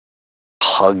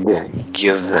 Hug.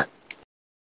 Give.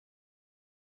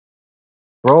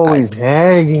 Bro, he's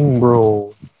nagging,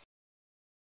 bro.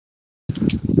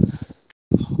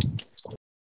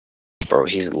 Bro,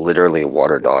 he's literally a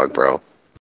water dog, bro.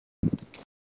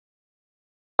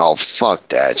 Oh, fuck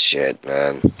that shit,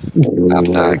 man. I'm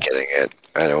not getting it.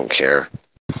 I don't care.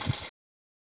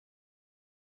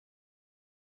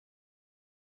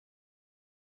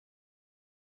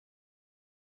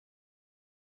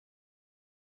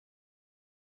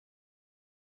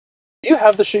 Do you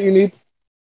have the shit you need?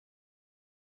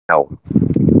 No.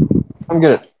 Come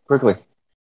get it quickly.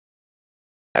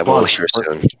 I Come will on. here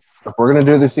soon. If we're gonna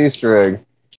do this Easter egg,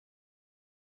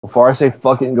 before I say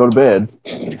fuck it and go to bed,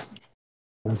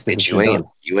 let's get this shit done.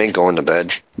 You ain't going to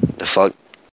bed. The fuck?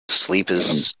 Sleep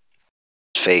is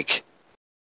fake.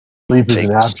 Sleep is Fake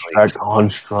an abstract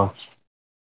construct.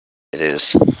 It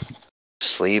is.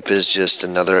 Sleep is just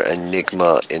another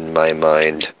enigma in my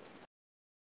mind.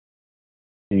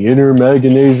 The inner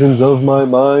machinations of my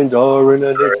mind are an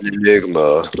enigma. An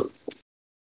enigma.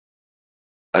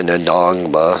 An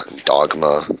enigma.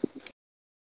 Dogma.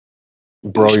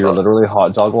 Bro, you're literally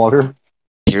hot dog water.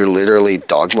 You're literally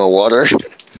dogma water.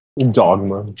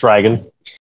 Dogma. Dragon.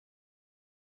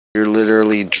 You're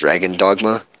literally dragon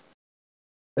dogma.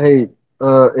 Hey,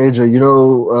 AJ, you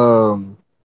know,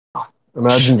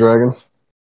 Imagine Dragons?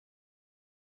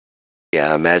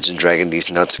 Yeah, imagine dragging these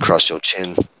nuts across your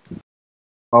chin.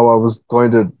 Oh, I was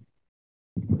going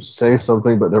to say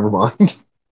something, but never mind.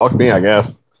 Fuck me, I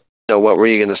guess. No, what were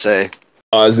you gonna say?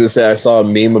 I was gonna say I saw a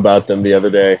meme about them the other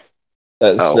day.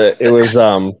 That's Oh. it was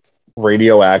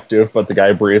radioactive, but the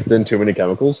guy breathed in too many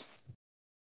chemicals,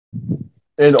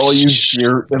 and all you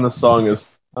hear in the song is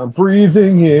 "I'm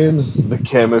breathing in the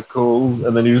chemicals,"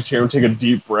 and then you just hear him take a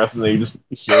deep breath, and then you just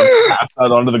hear him pass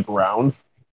out onto the ground,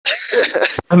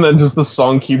 and then just the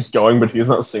song keeps going, but he's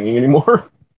not singing anymore.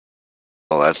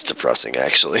 Oh, that's depressing,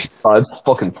 actually. It's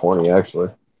fucking funny, actually.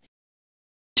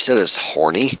 You said it's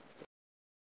horny?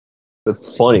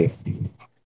 It's funny. I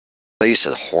thought you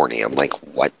said horny. I'm like,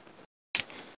 what?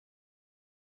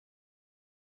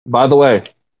 By the way,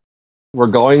 we're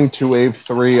going to wave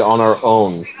 3 on our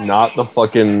own, not the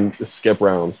fucking skip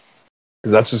rounds.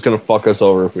 Because that's just gonna fuck us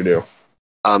over if we do.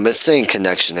 It's saying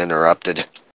connection interrupted.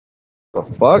 The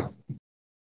fuck?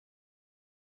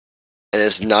 And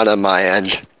it's not on my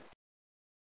end.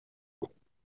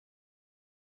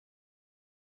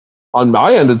 On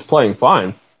my end, it's playing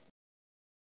fine.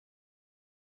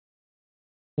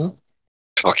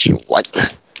 Fucking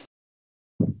what?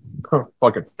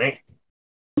 Fucking faint.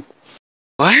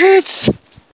 What?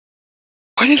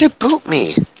 Why did it boot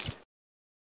me?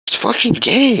 It's fucking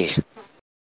gay.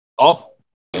 Oh,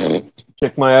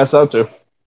 kick my ass out too.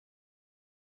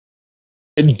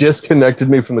 It disconnected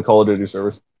me from the Call of Duty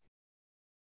servers.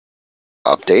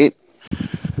 update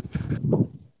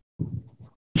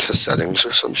to settings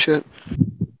or some shit.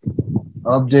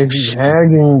 Update is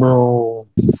hacking, bro.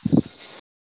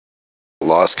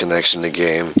 Lost connection to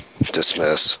game.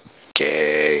 Dismiss.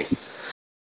 Gay.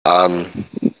 Um,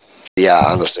 yeah,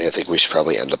 honestly, I think we should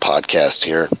probably end the podcast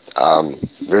here.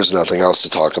 There's nothing else to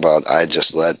talk about.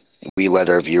 We let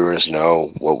our viewers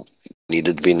know what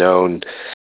needed to be known.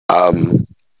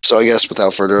 So I guess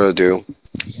without further ado,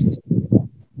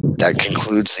 that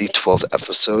concludes the 12th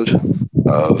episode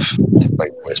of the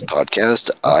White Boys podcast.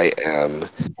 I am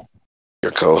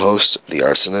your co-host, the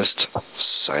Arsonist,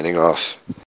 signing off.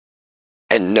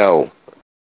 And no,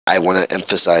 I want to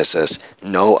emphasize this.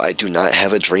 No, I do not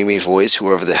have a dreamy voice.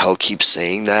 Whoever the hell keeps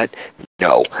saying that,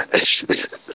 no.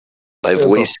 My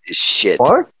voice is shit.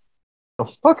 What the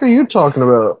fuck are you talking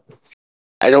about?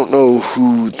 I don't know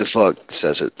who the fuck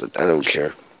says it, but I don't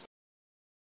care.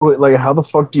 Wait, like, how the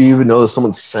fuck do you even know that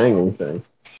someone's saying anything?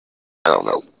 I don't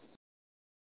know.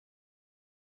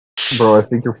 Bro, I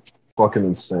think you're fucking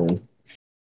insane.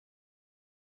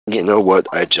 You know what?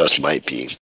 I just might be.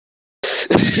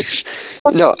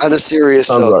 No, on a serious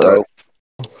Sounds note, about though.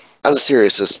 right.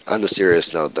 On the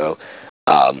serious note, though,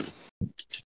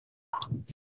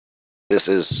 this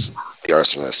is the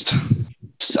Arsonist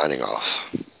signing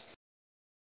off.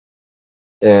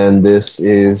 And this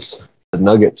is the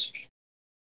Nugget.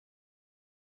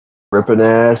 Ripping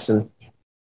ass and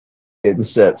hitting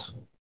sets.